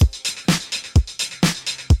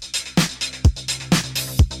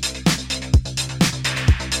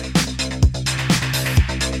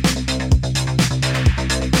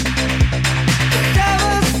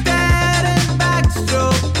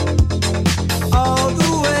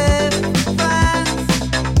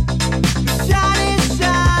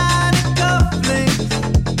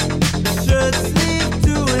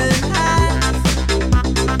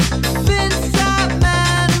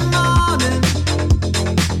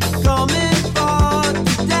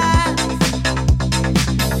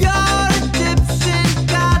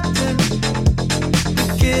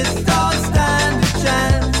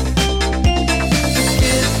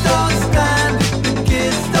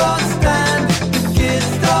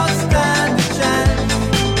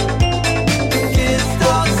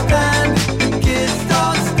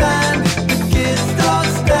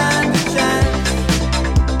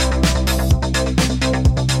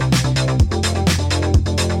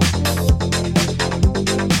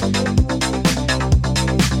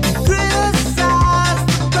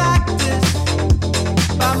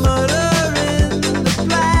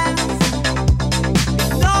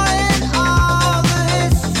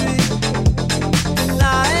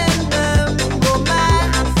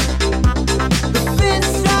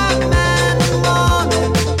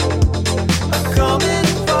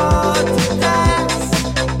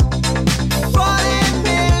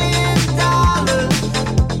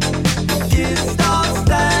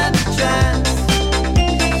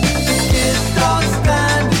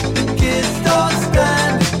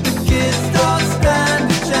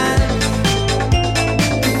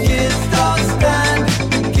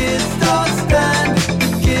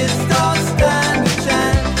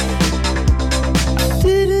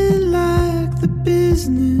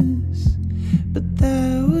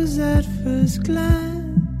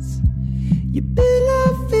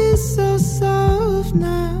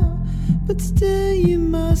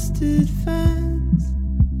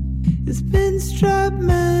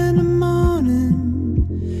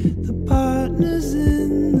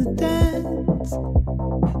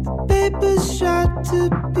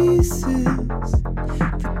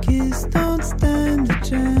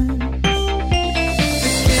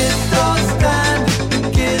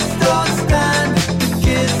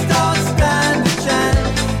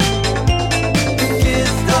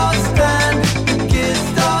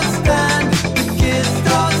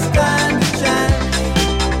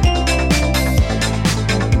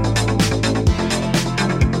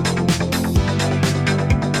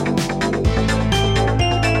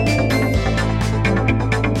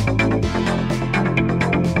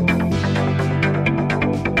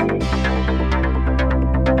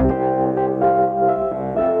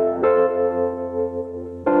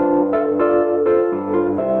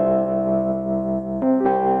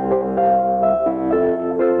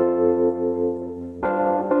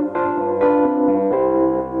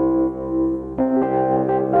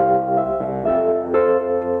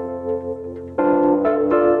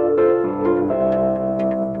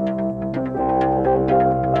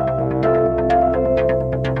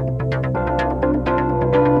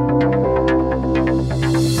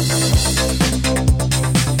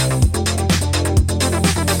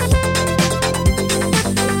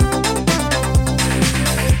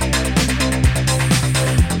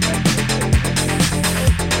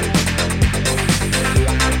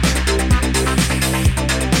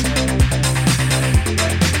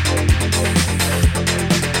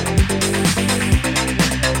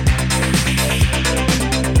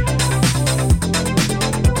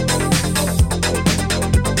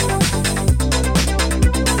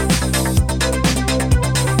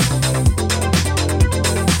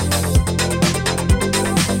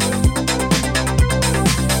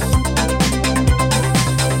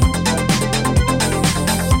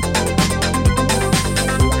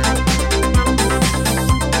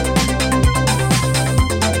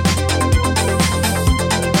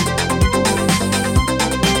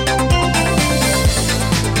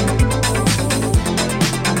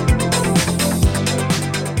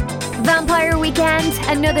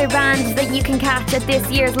 another band that you can catch at this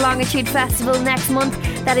year's Longitude Festival next month.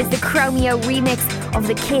 That is the Chromeo remix of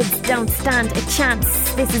The Kids Don't Stand a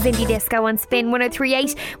Chance. This is Indie Disco on Spin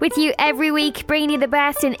 103.8 with you every week, bringing you the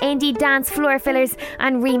best in indie dance floor fillers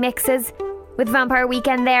and remixes. With Vampire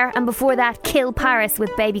Weekend there, and before that Kill Paris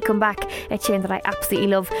with Baby Come Back, a tune that I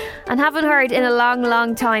absolutely love and haven't heard in a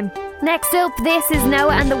long time. Next up, this is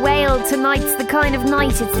Noah and the Whale, Tonight's the Kind of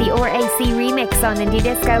Night. It's the RAC remix on Indie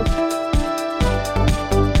Disco.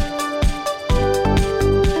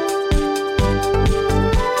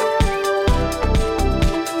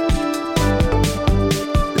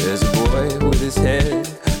 There's a boy with his head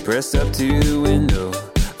pressed up to the window,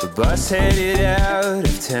 the bus headed out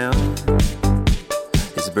of town.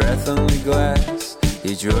 His breath on the glass,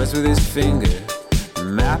 he draws with his finger a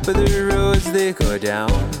map of the roads they go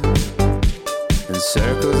down. And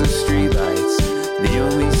circles of streetlights, the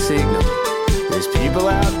only signal. There's people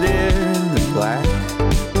out there in the black.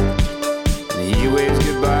 And he waves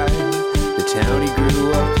goodbye, the town he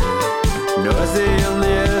grew up in, knows that he'll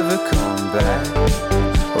never come back.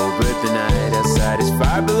 Oh, but the night outside is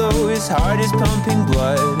far below, his heart is pumping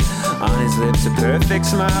blood. On his lips a perfect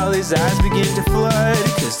smile, his eyes begin to flood.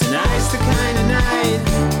 Cause tonight's the kind of night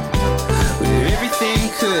where everything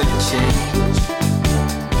could change.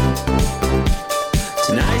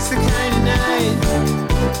 Tonight's the kind of night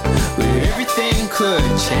where everything could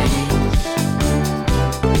change.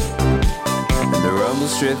 And the rumble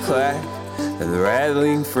strip clack of the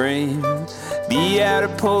rattling frame beat out a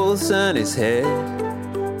pulse on his head.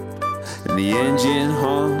 And the engine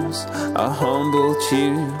hums a humble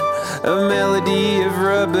tune, a melody of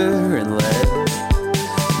rubber and lead.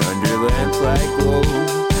 And under lamplight glow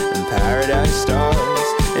and paradise stars,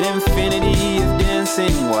 an infinity of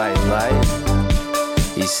dancing white light.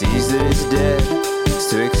 He sees that his death is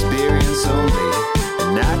to experience only,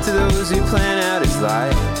 and not to those who plan out his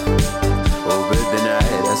life. Oh, but the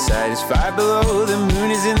night outside is far below, the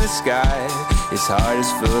moon is in the sky. His heart is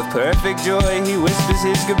full of perfect joy, he whispers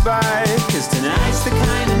his goodbye. Cause tonight's the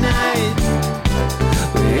kind of night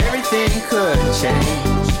where everything could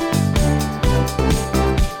change.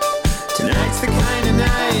 Tonight's the kind of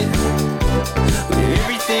night where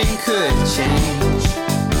everything could change.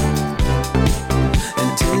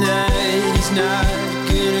 And tonight he's not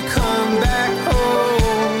gonna come back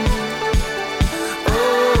home.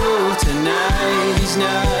 Oh, tonight he's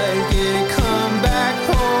not gonna come back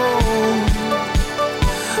home.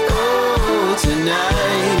 Oh,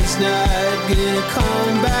 tonight he's not gonna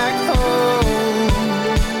come back home.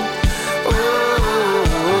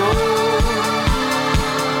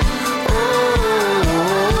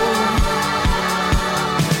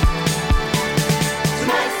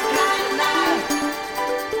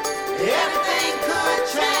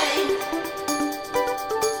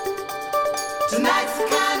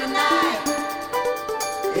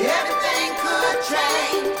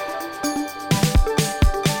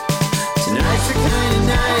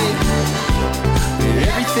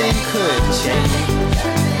 Could change.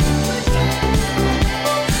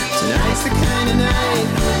 Tonight's the kind of night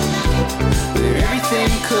where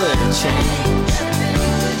everything could change.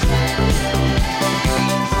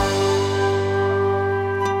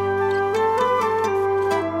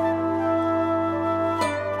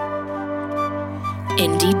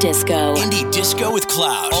 Indie Disco. Indie Disco with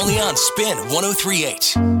Clowd. Only on Spin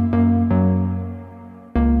 103.8.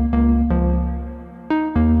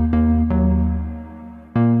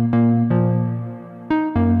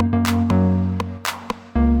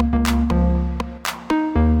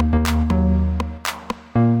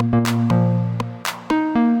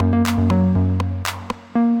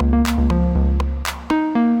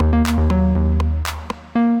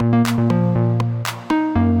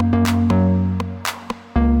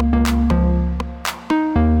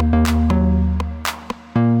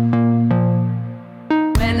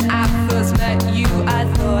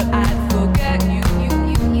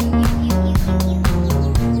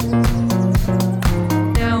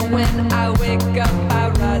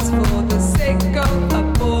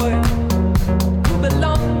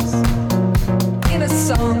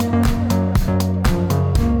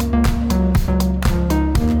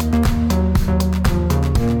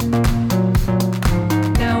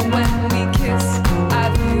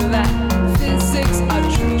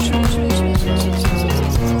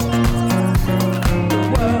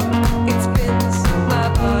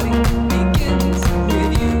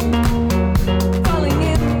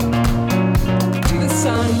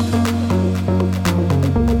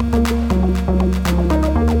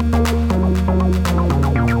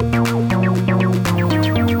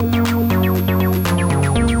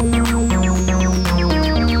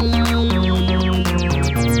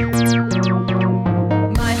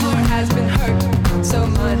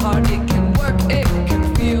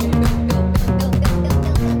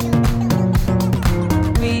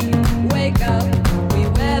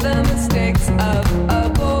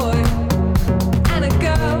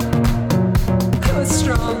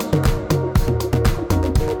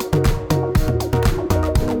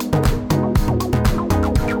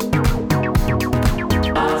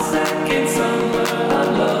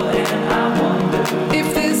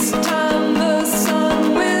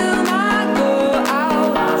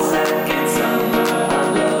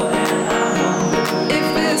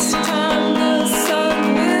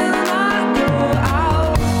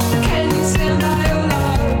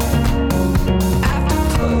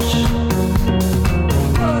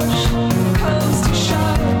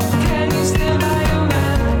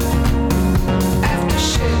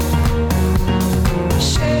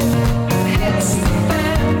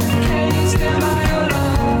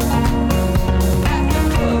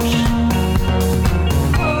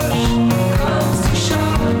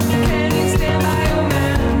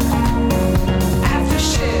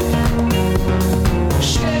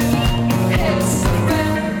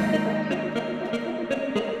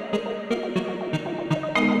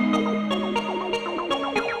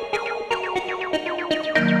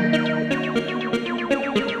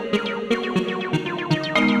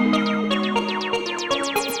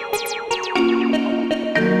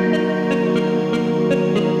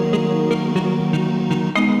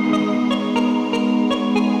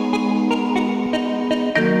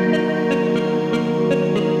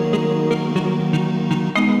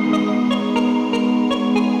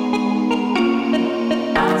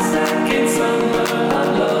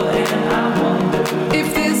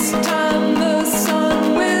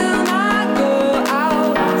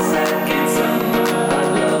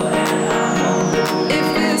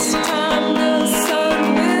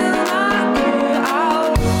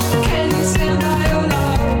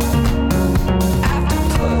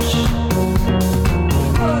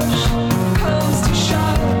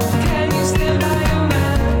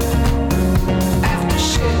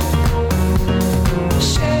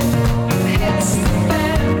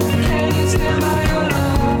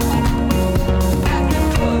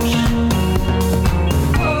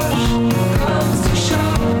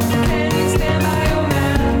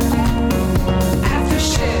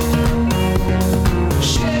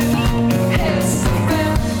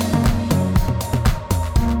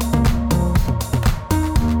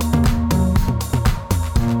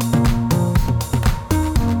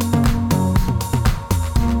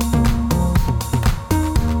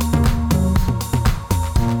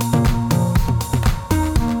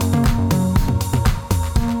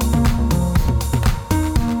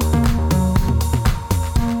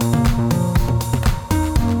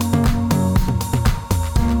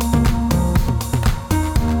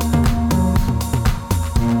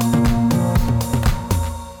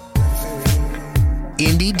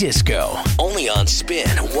 Indie Disco, only on Spin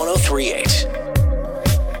 103.8.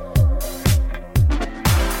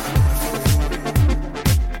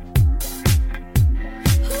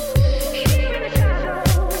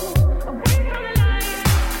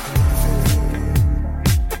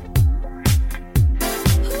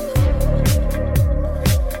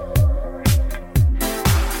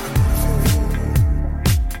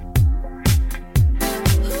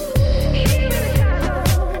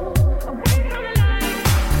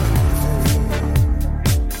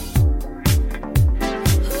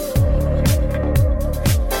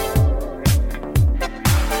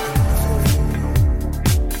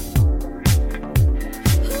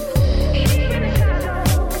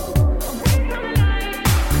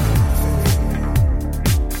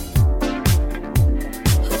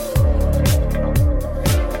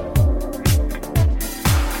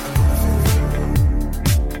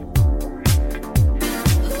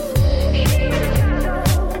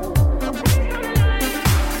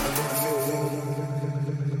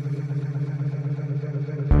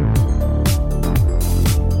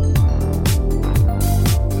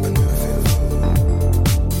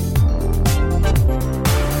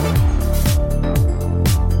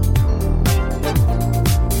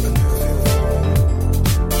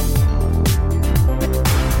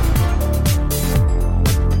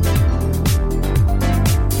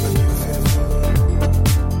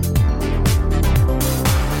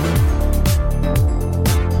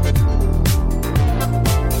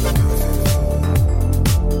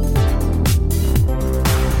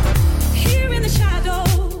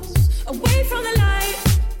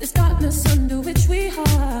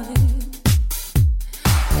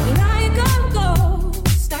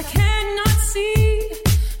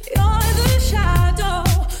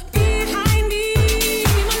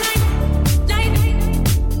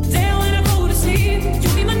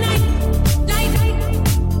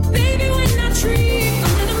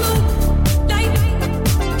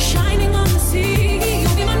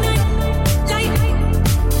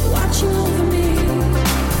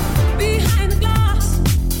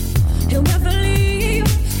 He'll never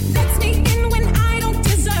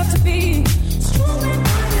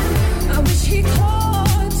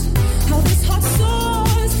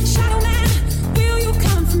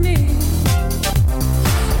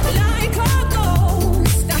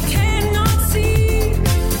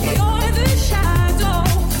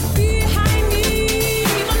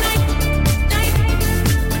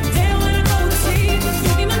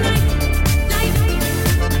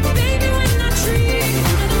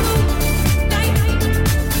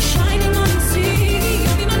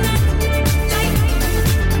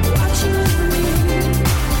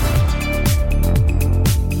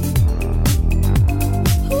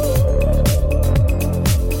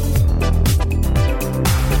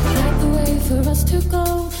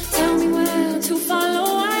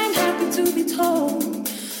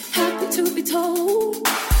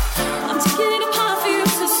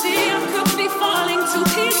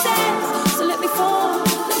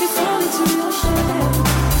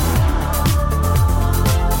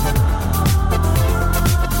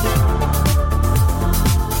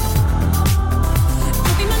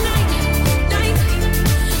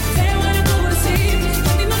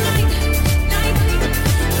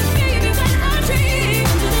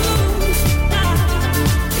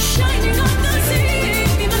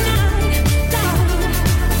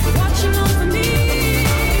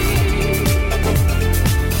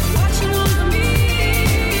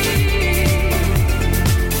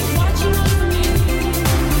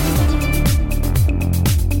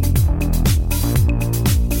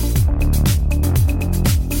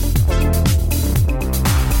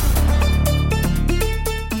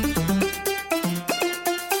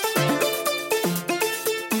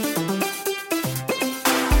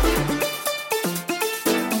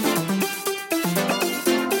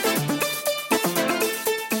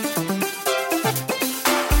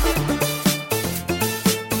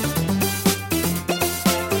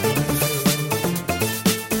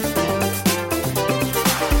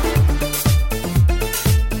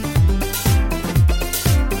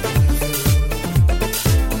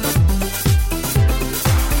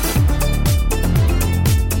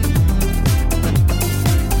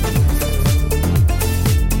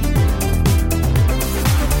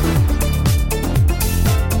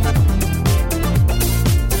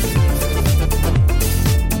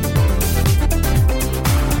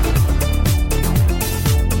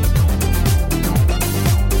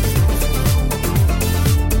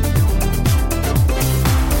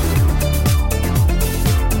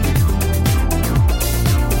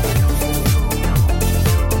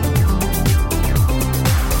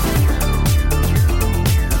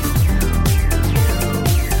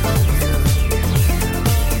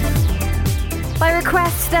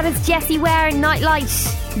was Jessie Ware, Nightlight,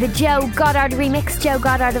 the Joe Goddard remix. Joe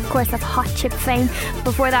Goddard, of course, of Hot Chip fame.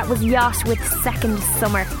 Before that was Yacht with Second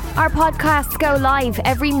Summer. Our podcasts go live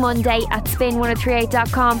every Monday at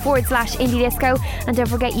spin1038.com/indie disco. And don't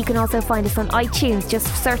forget, you can also find us on iTunes.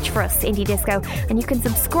 Just search for us, Indie Disco, and you can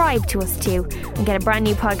subscribe to us too and get a brand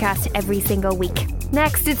new podcast every single week.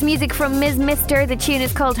 Next, it's music from Ms. Mister. The tune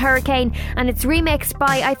is called Hurricane, and it's remixed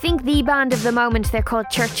by, I think, the band of the moment. They're called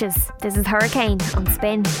Churches. This is Hurricane on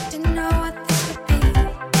Spin. Didn't know what this would be,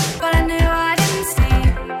 but I knew I didn't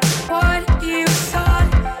see what you thought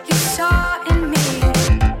you saw in me.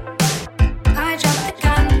 I jumped the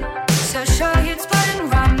gun, so sure you'd split and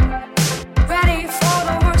run, ready for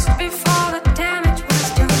the worst before the damage was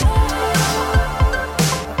done.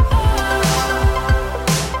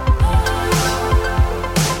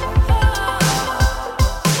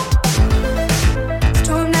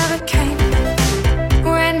 Storm never came,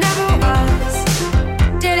 where it never was.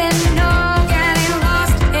 Didn't know getting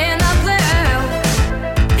lost in the blue.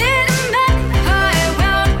 Didn't make I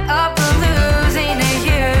wound up losing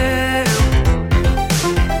you.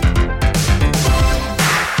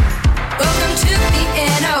 Welcome to the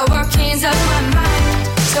inner workings of my mind.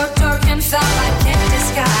 So dark and foul I can't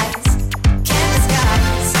disguise. Can't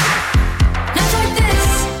disguise. Nights like this,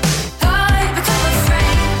 I become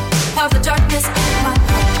afraid of the darkness in my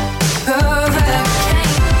heart. Hurricane.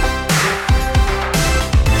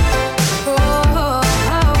 Oh, oh,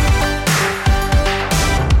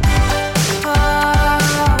 oh.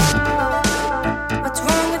 What's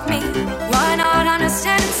wrong with me? Why not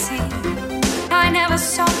understand and see? I never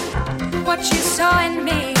saw what you saw in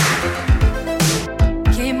me.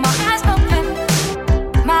 Keep my eyes open,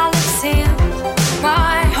 my lips sealed,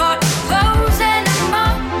 my heart closed and my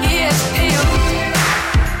ears peeled.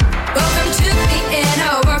 Welcome to the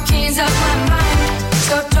inner workings of my mind.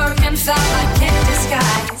 So dark and foul I can't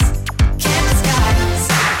disguise. Can't disguise.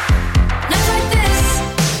 Nights like this,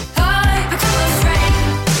 I become afraid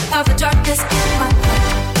of the darkness in my heart.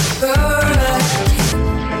 Hurricane.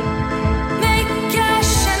 Make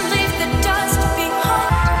ash and leave the dust behind.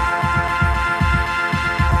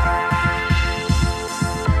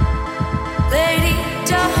 Lady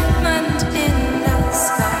Diamond in the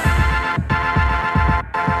sky.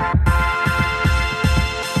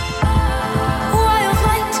 Wild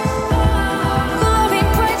light, glowing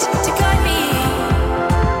bright to guide me.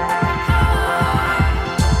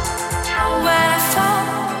 When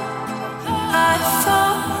I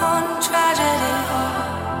fall on tragedy.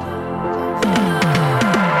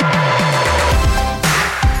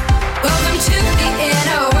 Welcome to the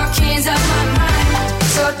inner workings of my mind.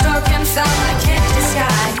 So dark and foul I can't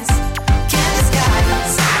disguise. Can't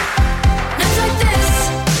disguise. Nights like this,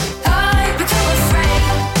 I become afraid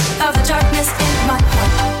of the darkness in my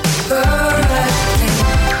heart. Hurricane.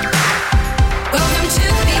 Welcome to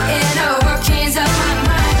the inner workings of my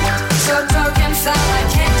mind. So dark and foul I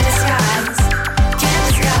can't disguise. Can't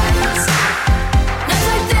disguise. Nights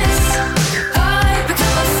like this, I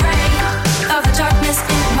become afraid of the darkness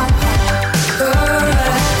in my heart.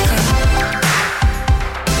 Hurricane.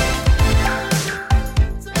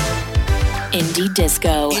 Indie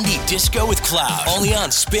Disco. Indie Disco with Cloud. Only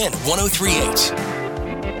on Spin 1038.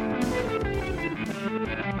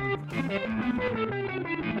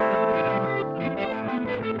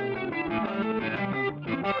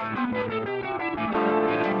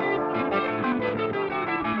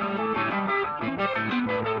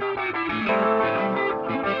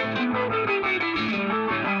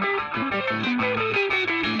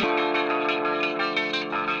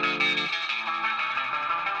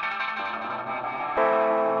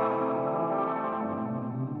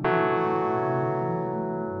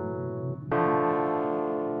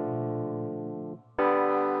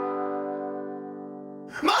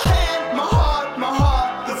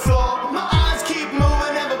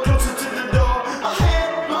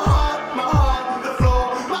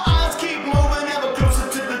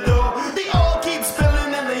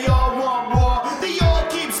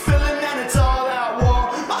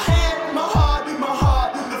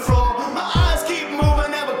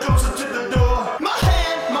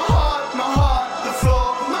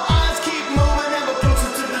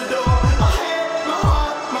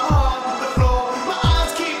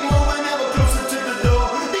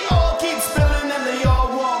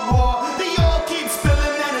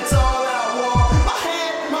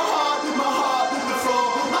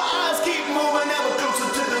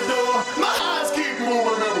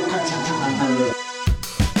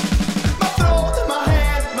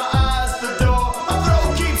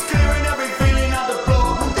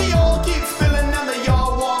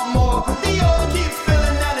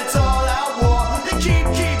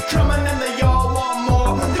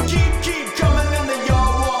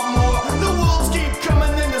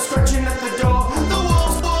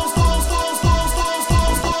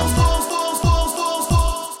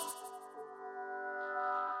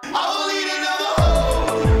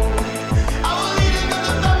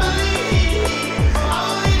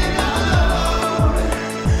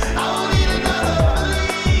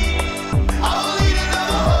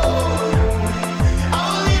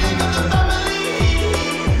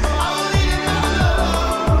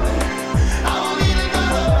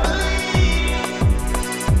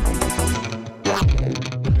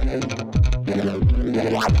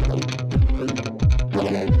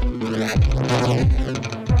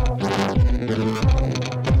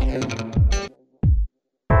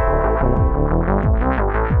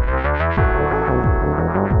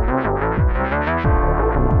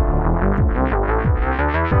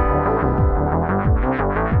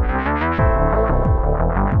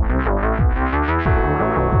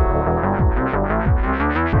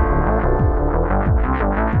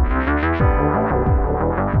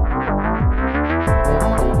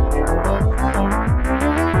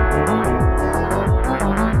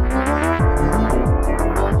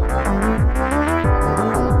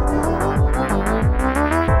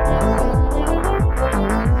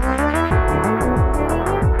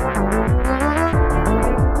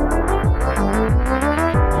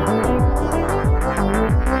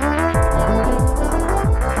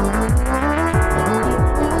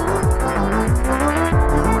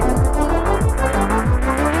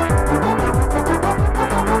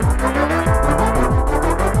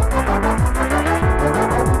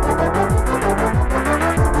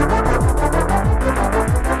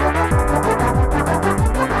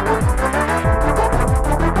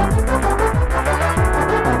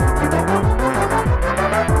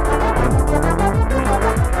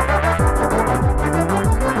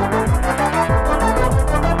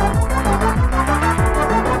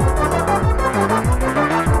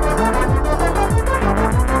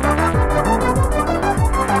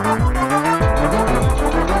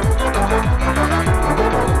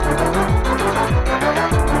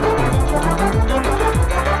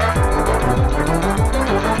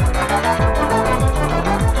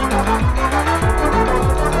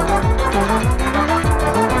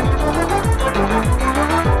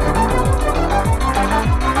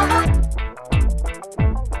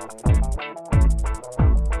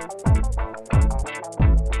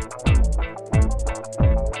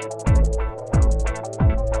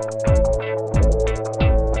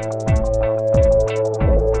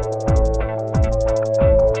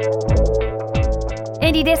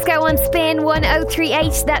 on Spin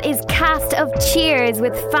 1038. That is Cast of Cheers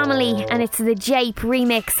with Family, and it's the Jape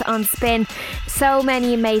remix on Spin. So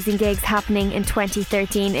many amazing gigs happening in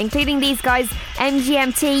 2013, including these guys,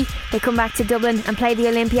 MGMT. They come back to Dublin and play the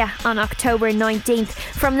Olympia on October 19th.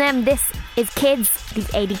 From them, this is Kids, the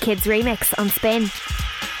 80 Kids remix on Spin.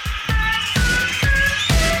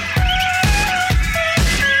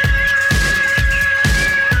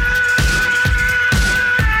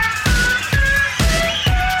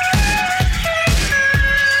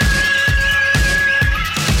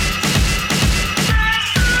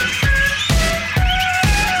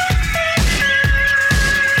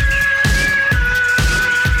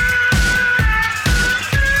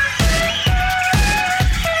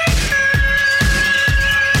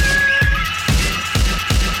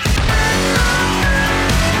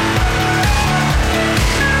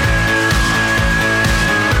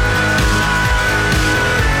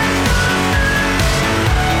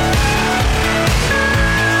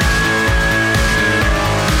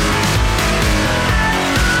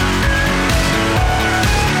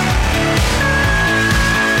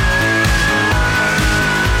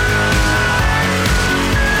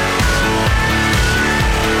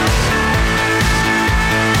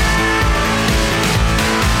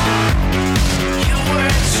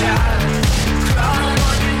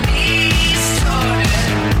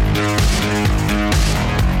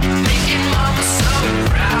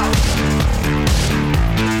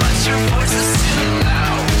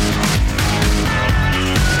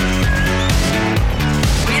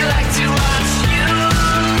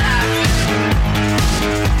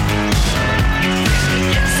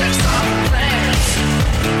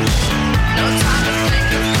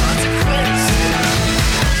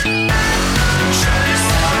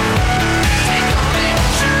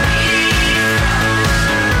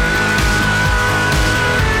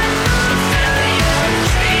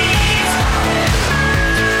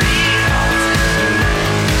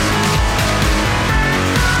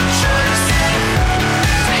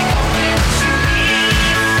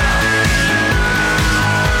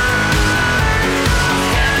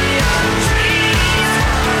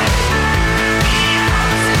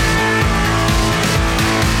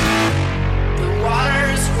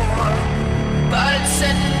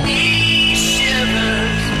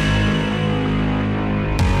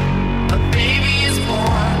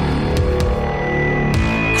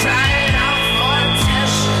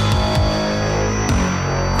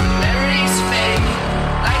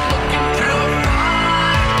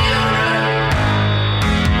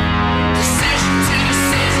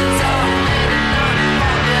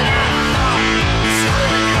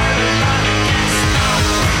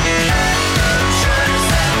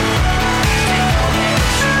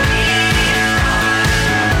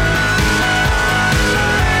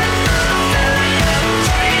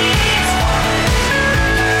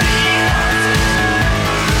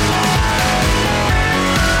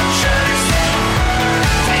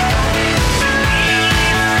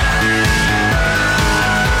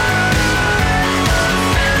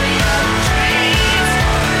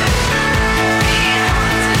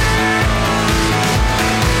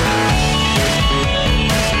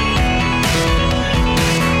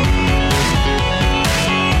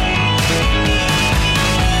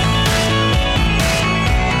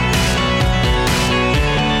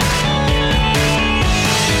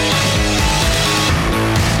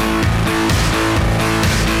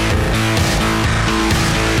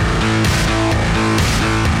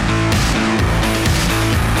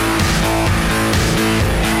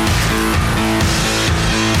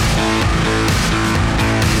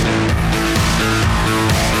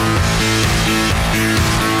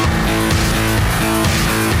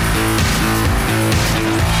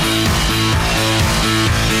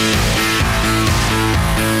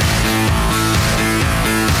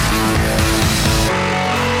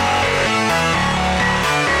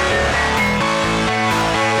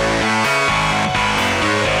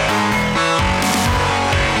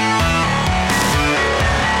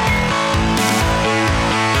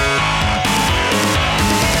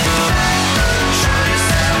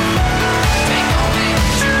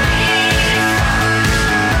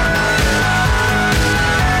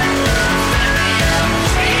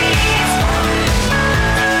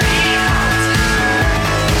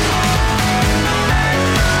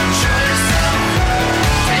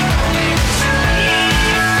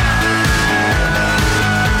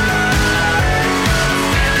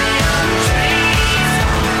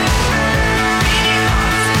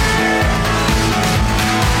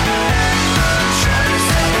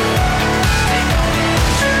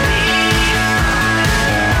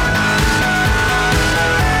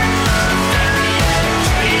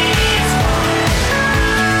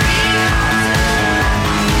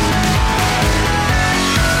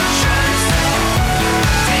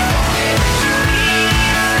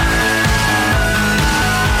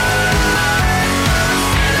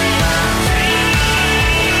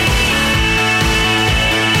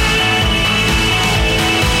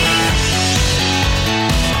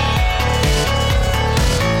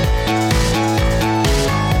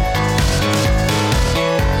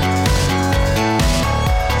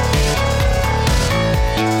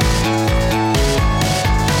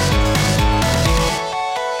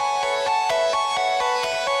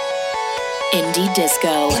 Indie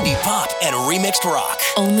Disco. Indie pop and remixed rock.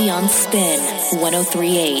 Only on Spin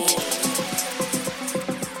 103.8.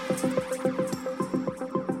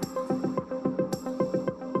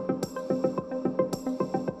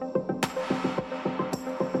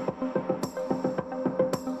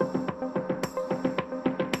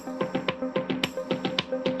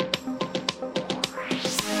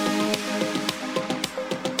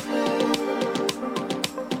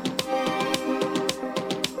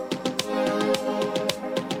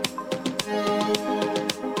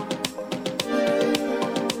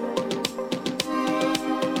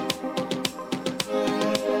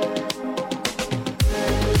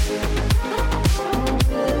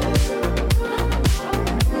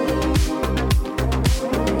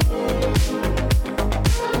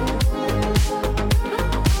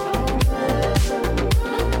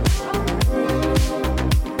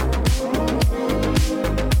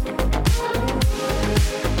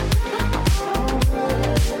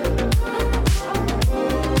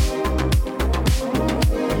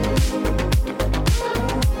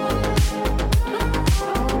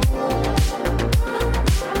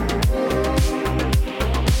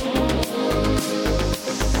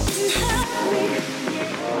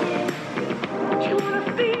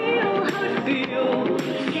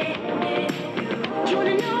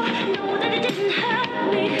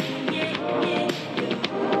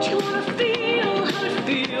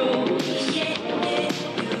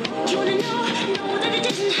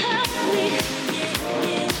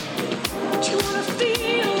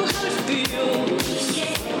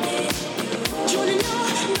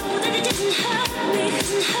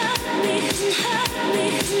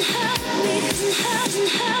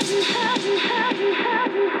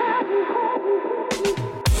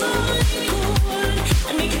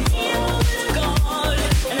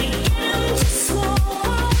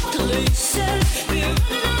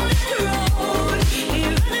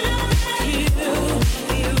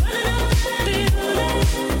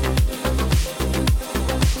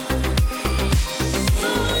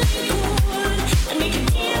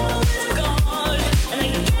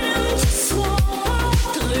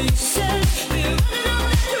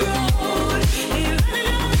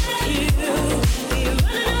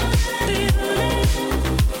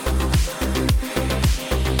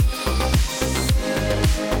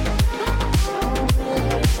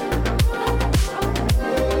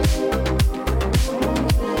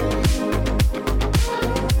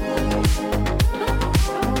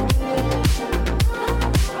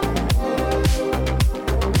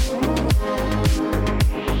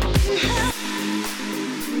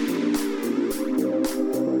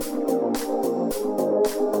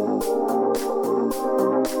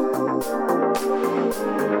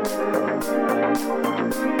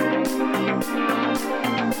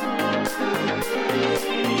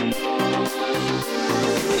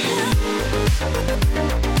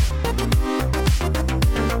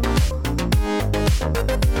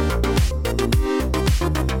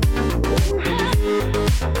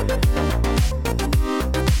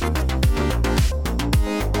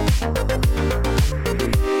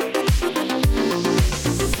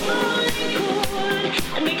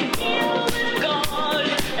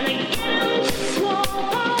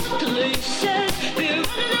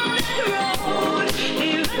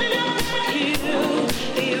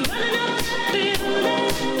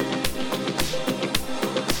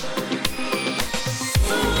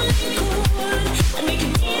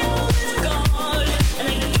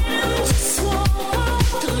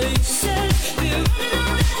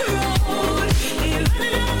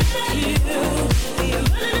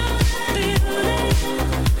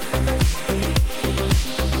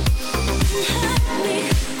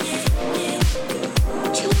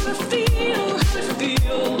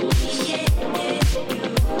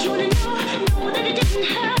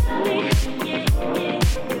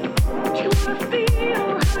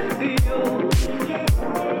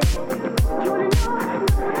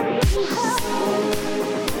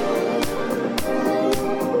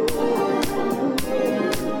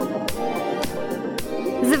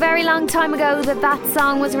 Very long time ago that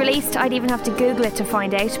song was released. I'd even have to Google it to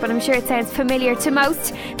find out, but I'm sure it sounds familiar to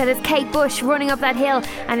most. That is Kate Bush, Running Up That Hill,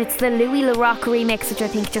 and it's the Louis LaRock remix, which I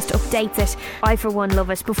think just updates it. I for one love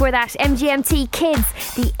it. Before that, MGMT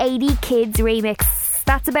Kids, the 80 Kids remix.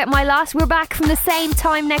 That's about my lot. We're back from the same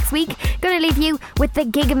time next week. Gonna leave you with the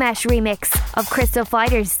Gigamesh remix of Crystal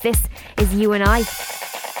Fighters. This is You and I.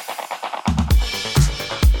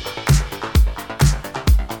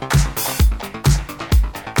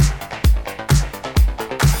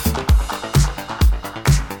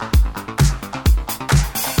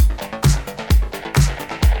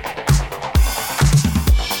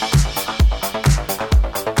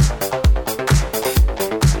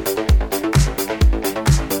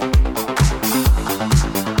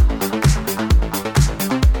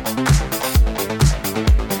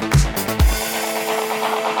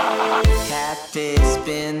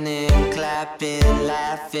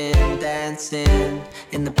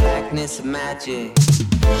 the blackness of magic.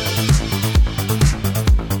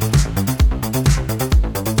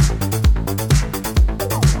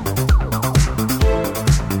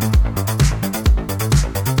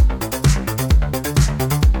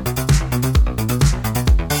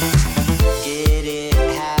 Get it,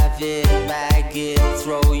 have it, bag it,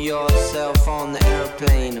 throw yourself on the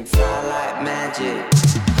airplane and fly like magic.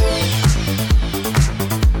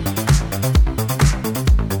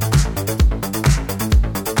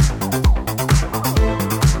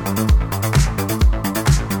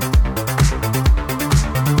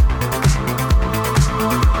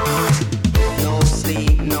 No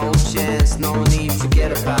sleep, no chance, no need,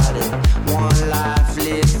 forget about it. One life,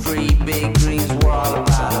 live free, big dreams, we're all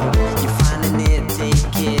about them. You're finding it,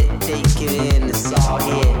 take it in, it's all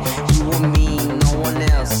here. You and me, no one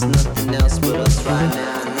else, nothing else but us right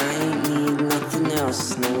now. And I ain't need nothing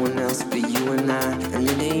else, no one else but you and I. And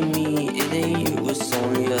it ain't me, it ain't you, it's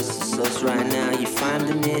only us, it's us right now. You're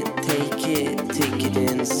finding it, take it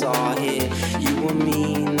in, it's all here. You and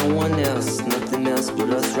me, no one else, nothing else but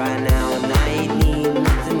us right now. And I ain't need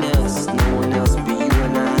nothing else, no one else but you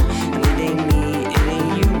and I. And it ain't me, it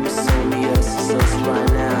ain't you, it's only us, it's us right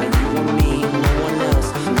now. You and me, no one else,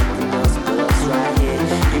 nothing else but us right here.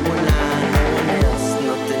 You and I, no one else,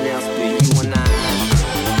 nothing else but you and I.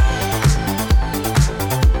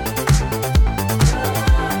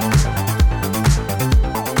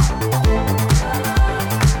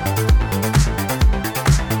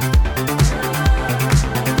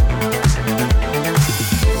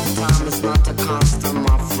 Time is not a constant,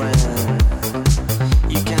 my friend.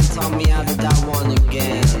 You can't tell me how to that one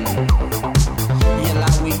again. Yeah,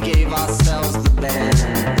 like we gave ourselves the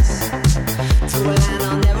bands to a land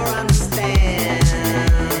I'll never understand.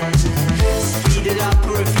 Speed it up,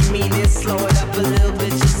 or if you mean it, slow it up a little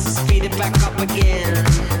bit just to speed it back up again.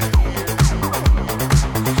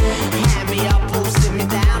 Hand me up or sit me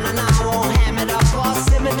down, and I won't ham it up or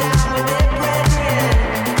sit me down with it, brethren.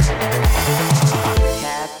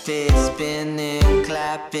 Happy, spinning,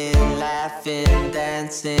 clapping, laughing,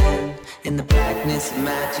 dancing in the blackness of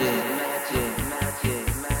magic.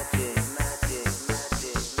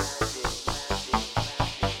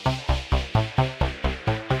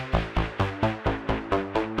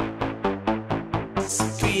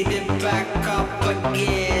 Speed it back up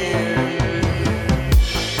again.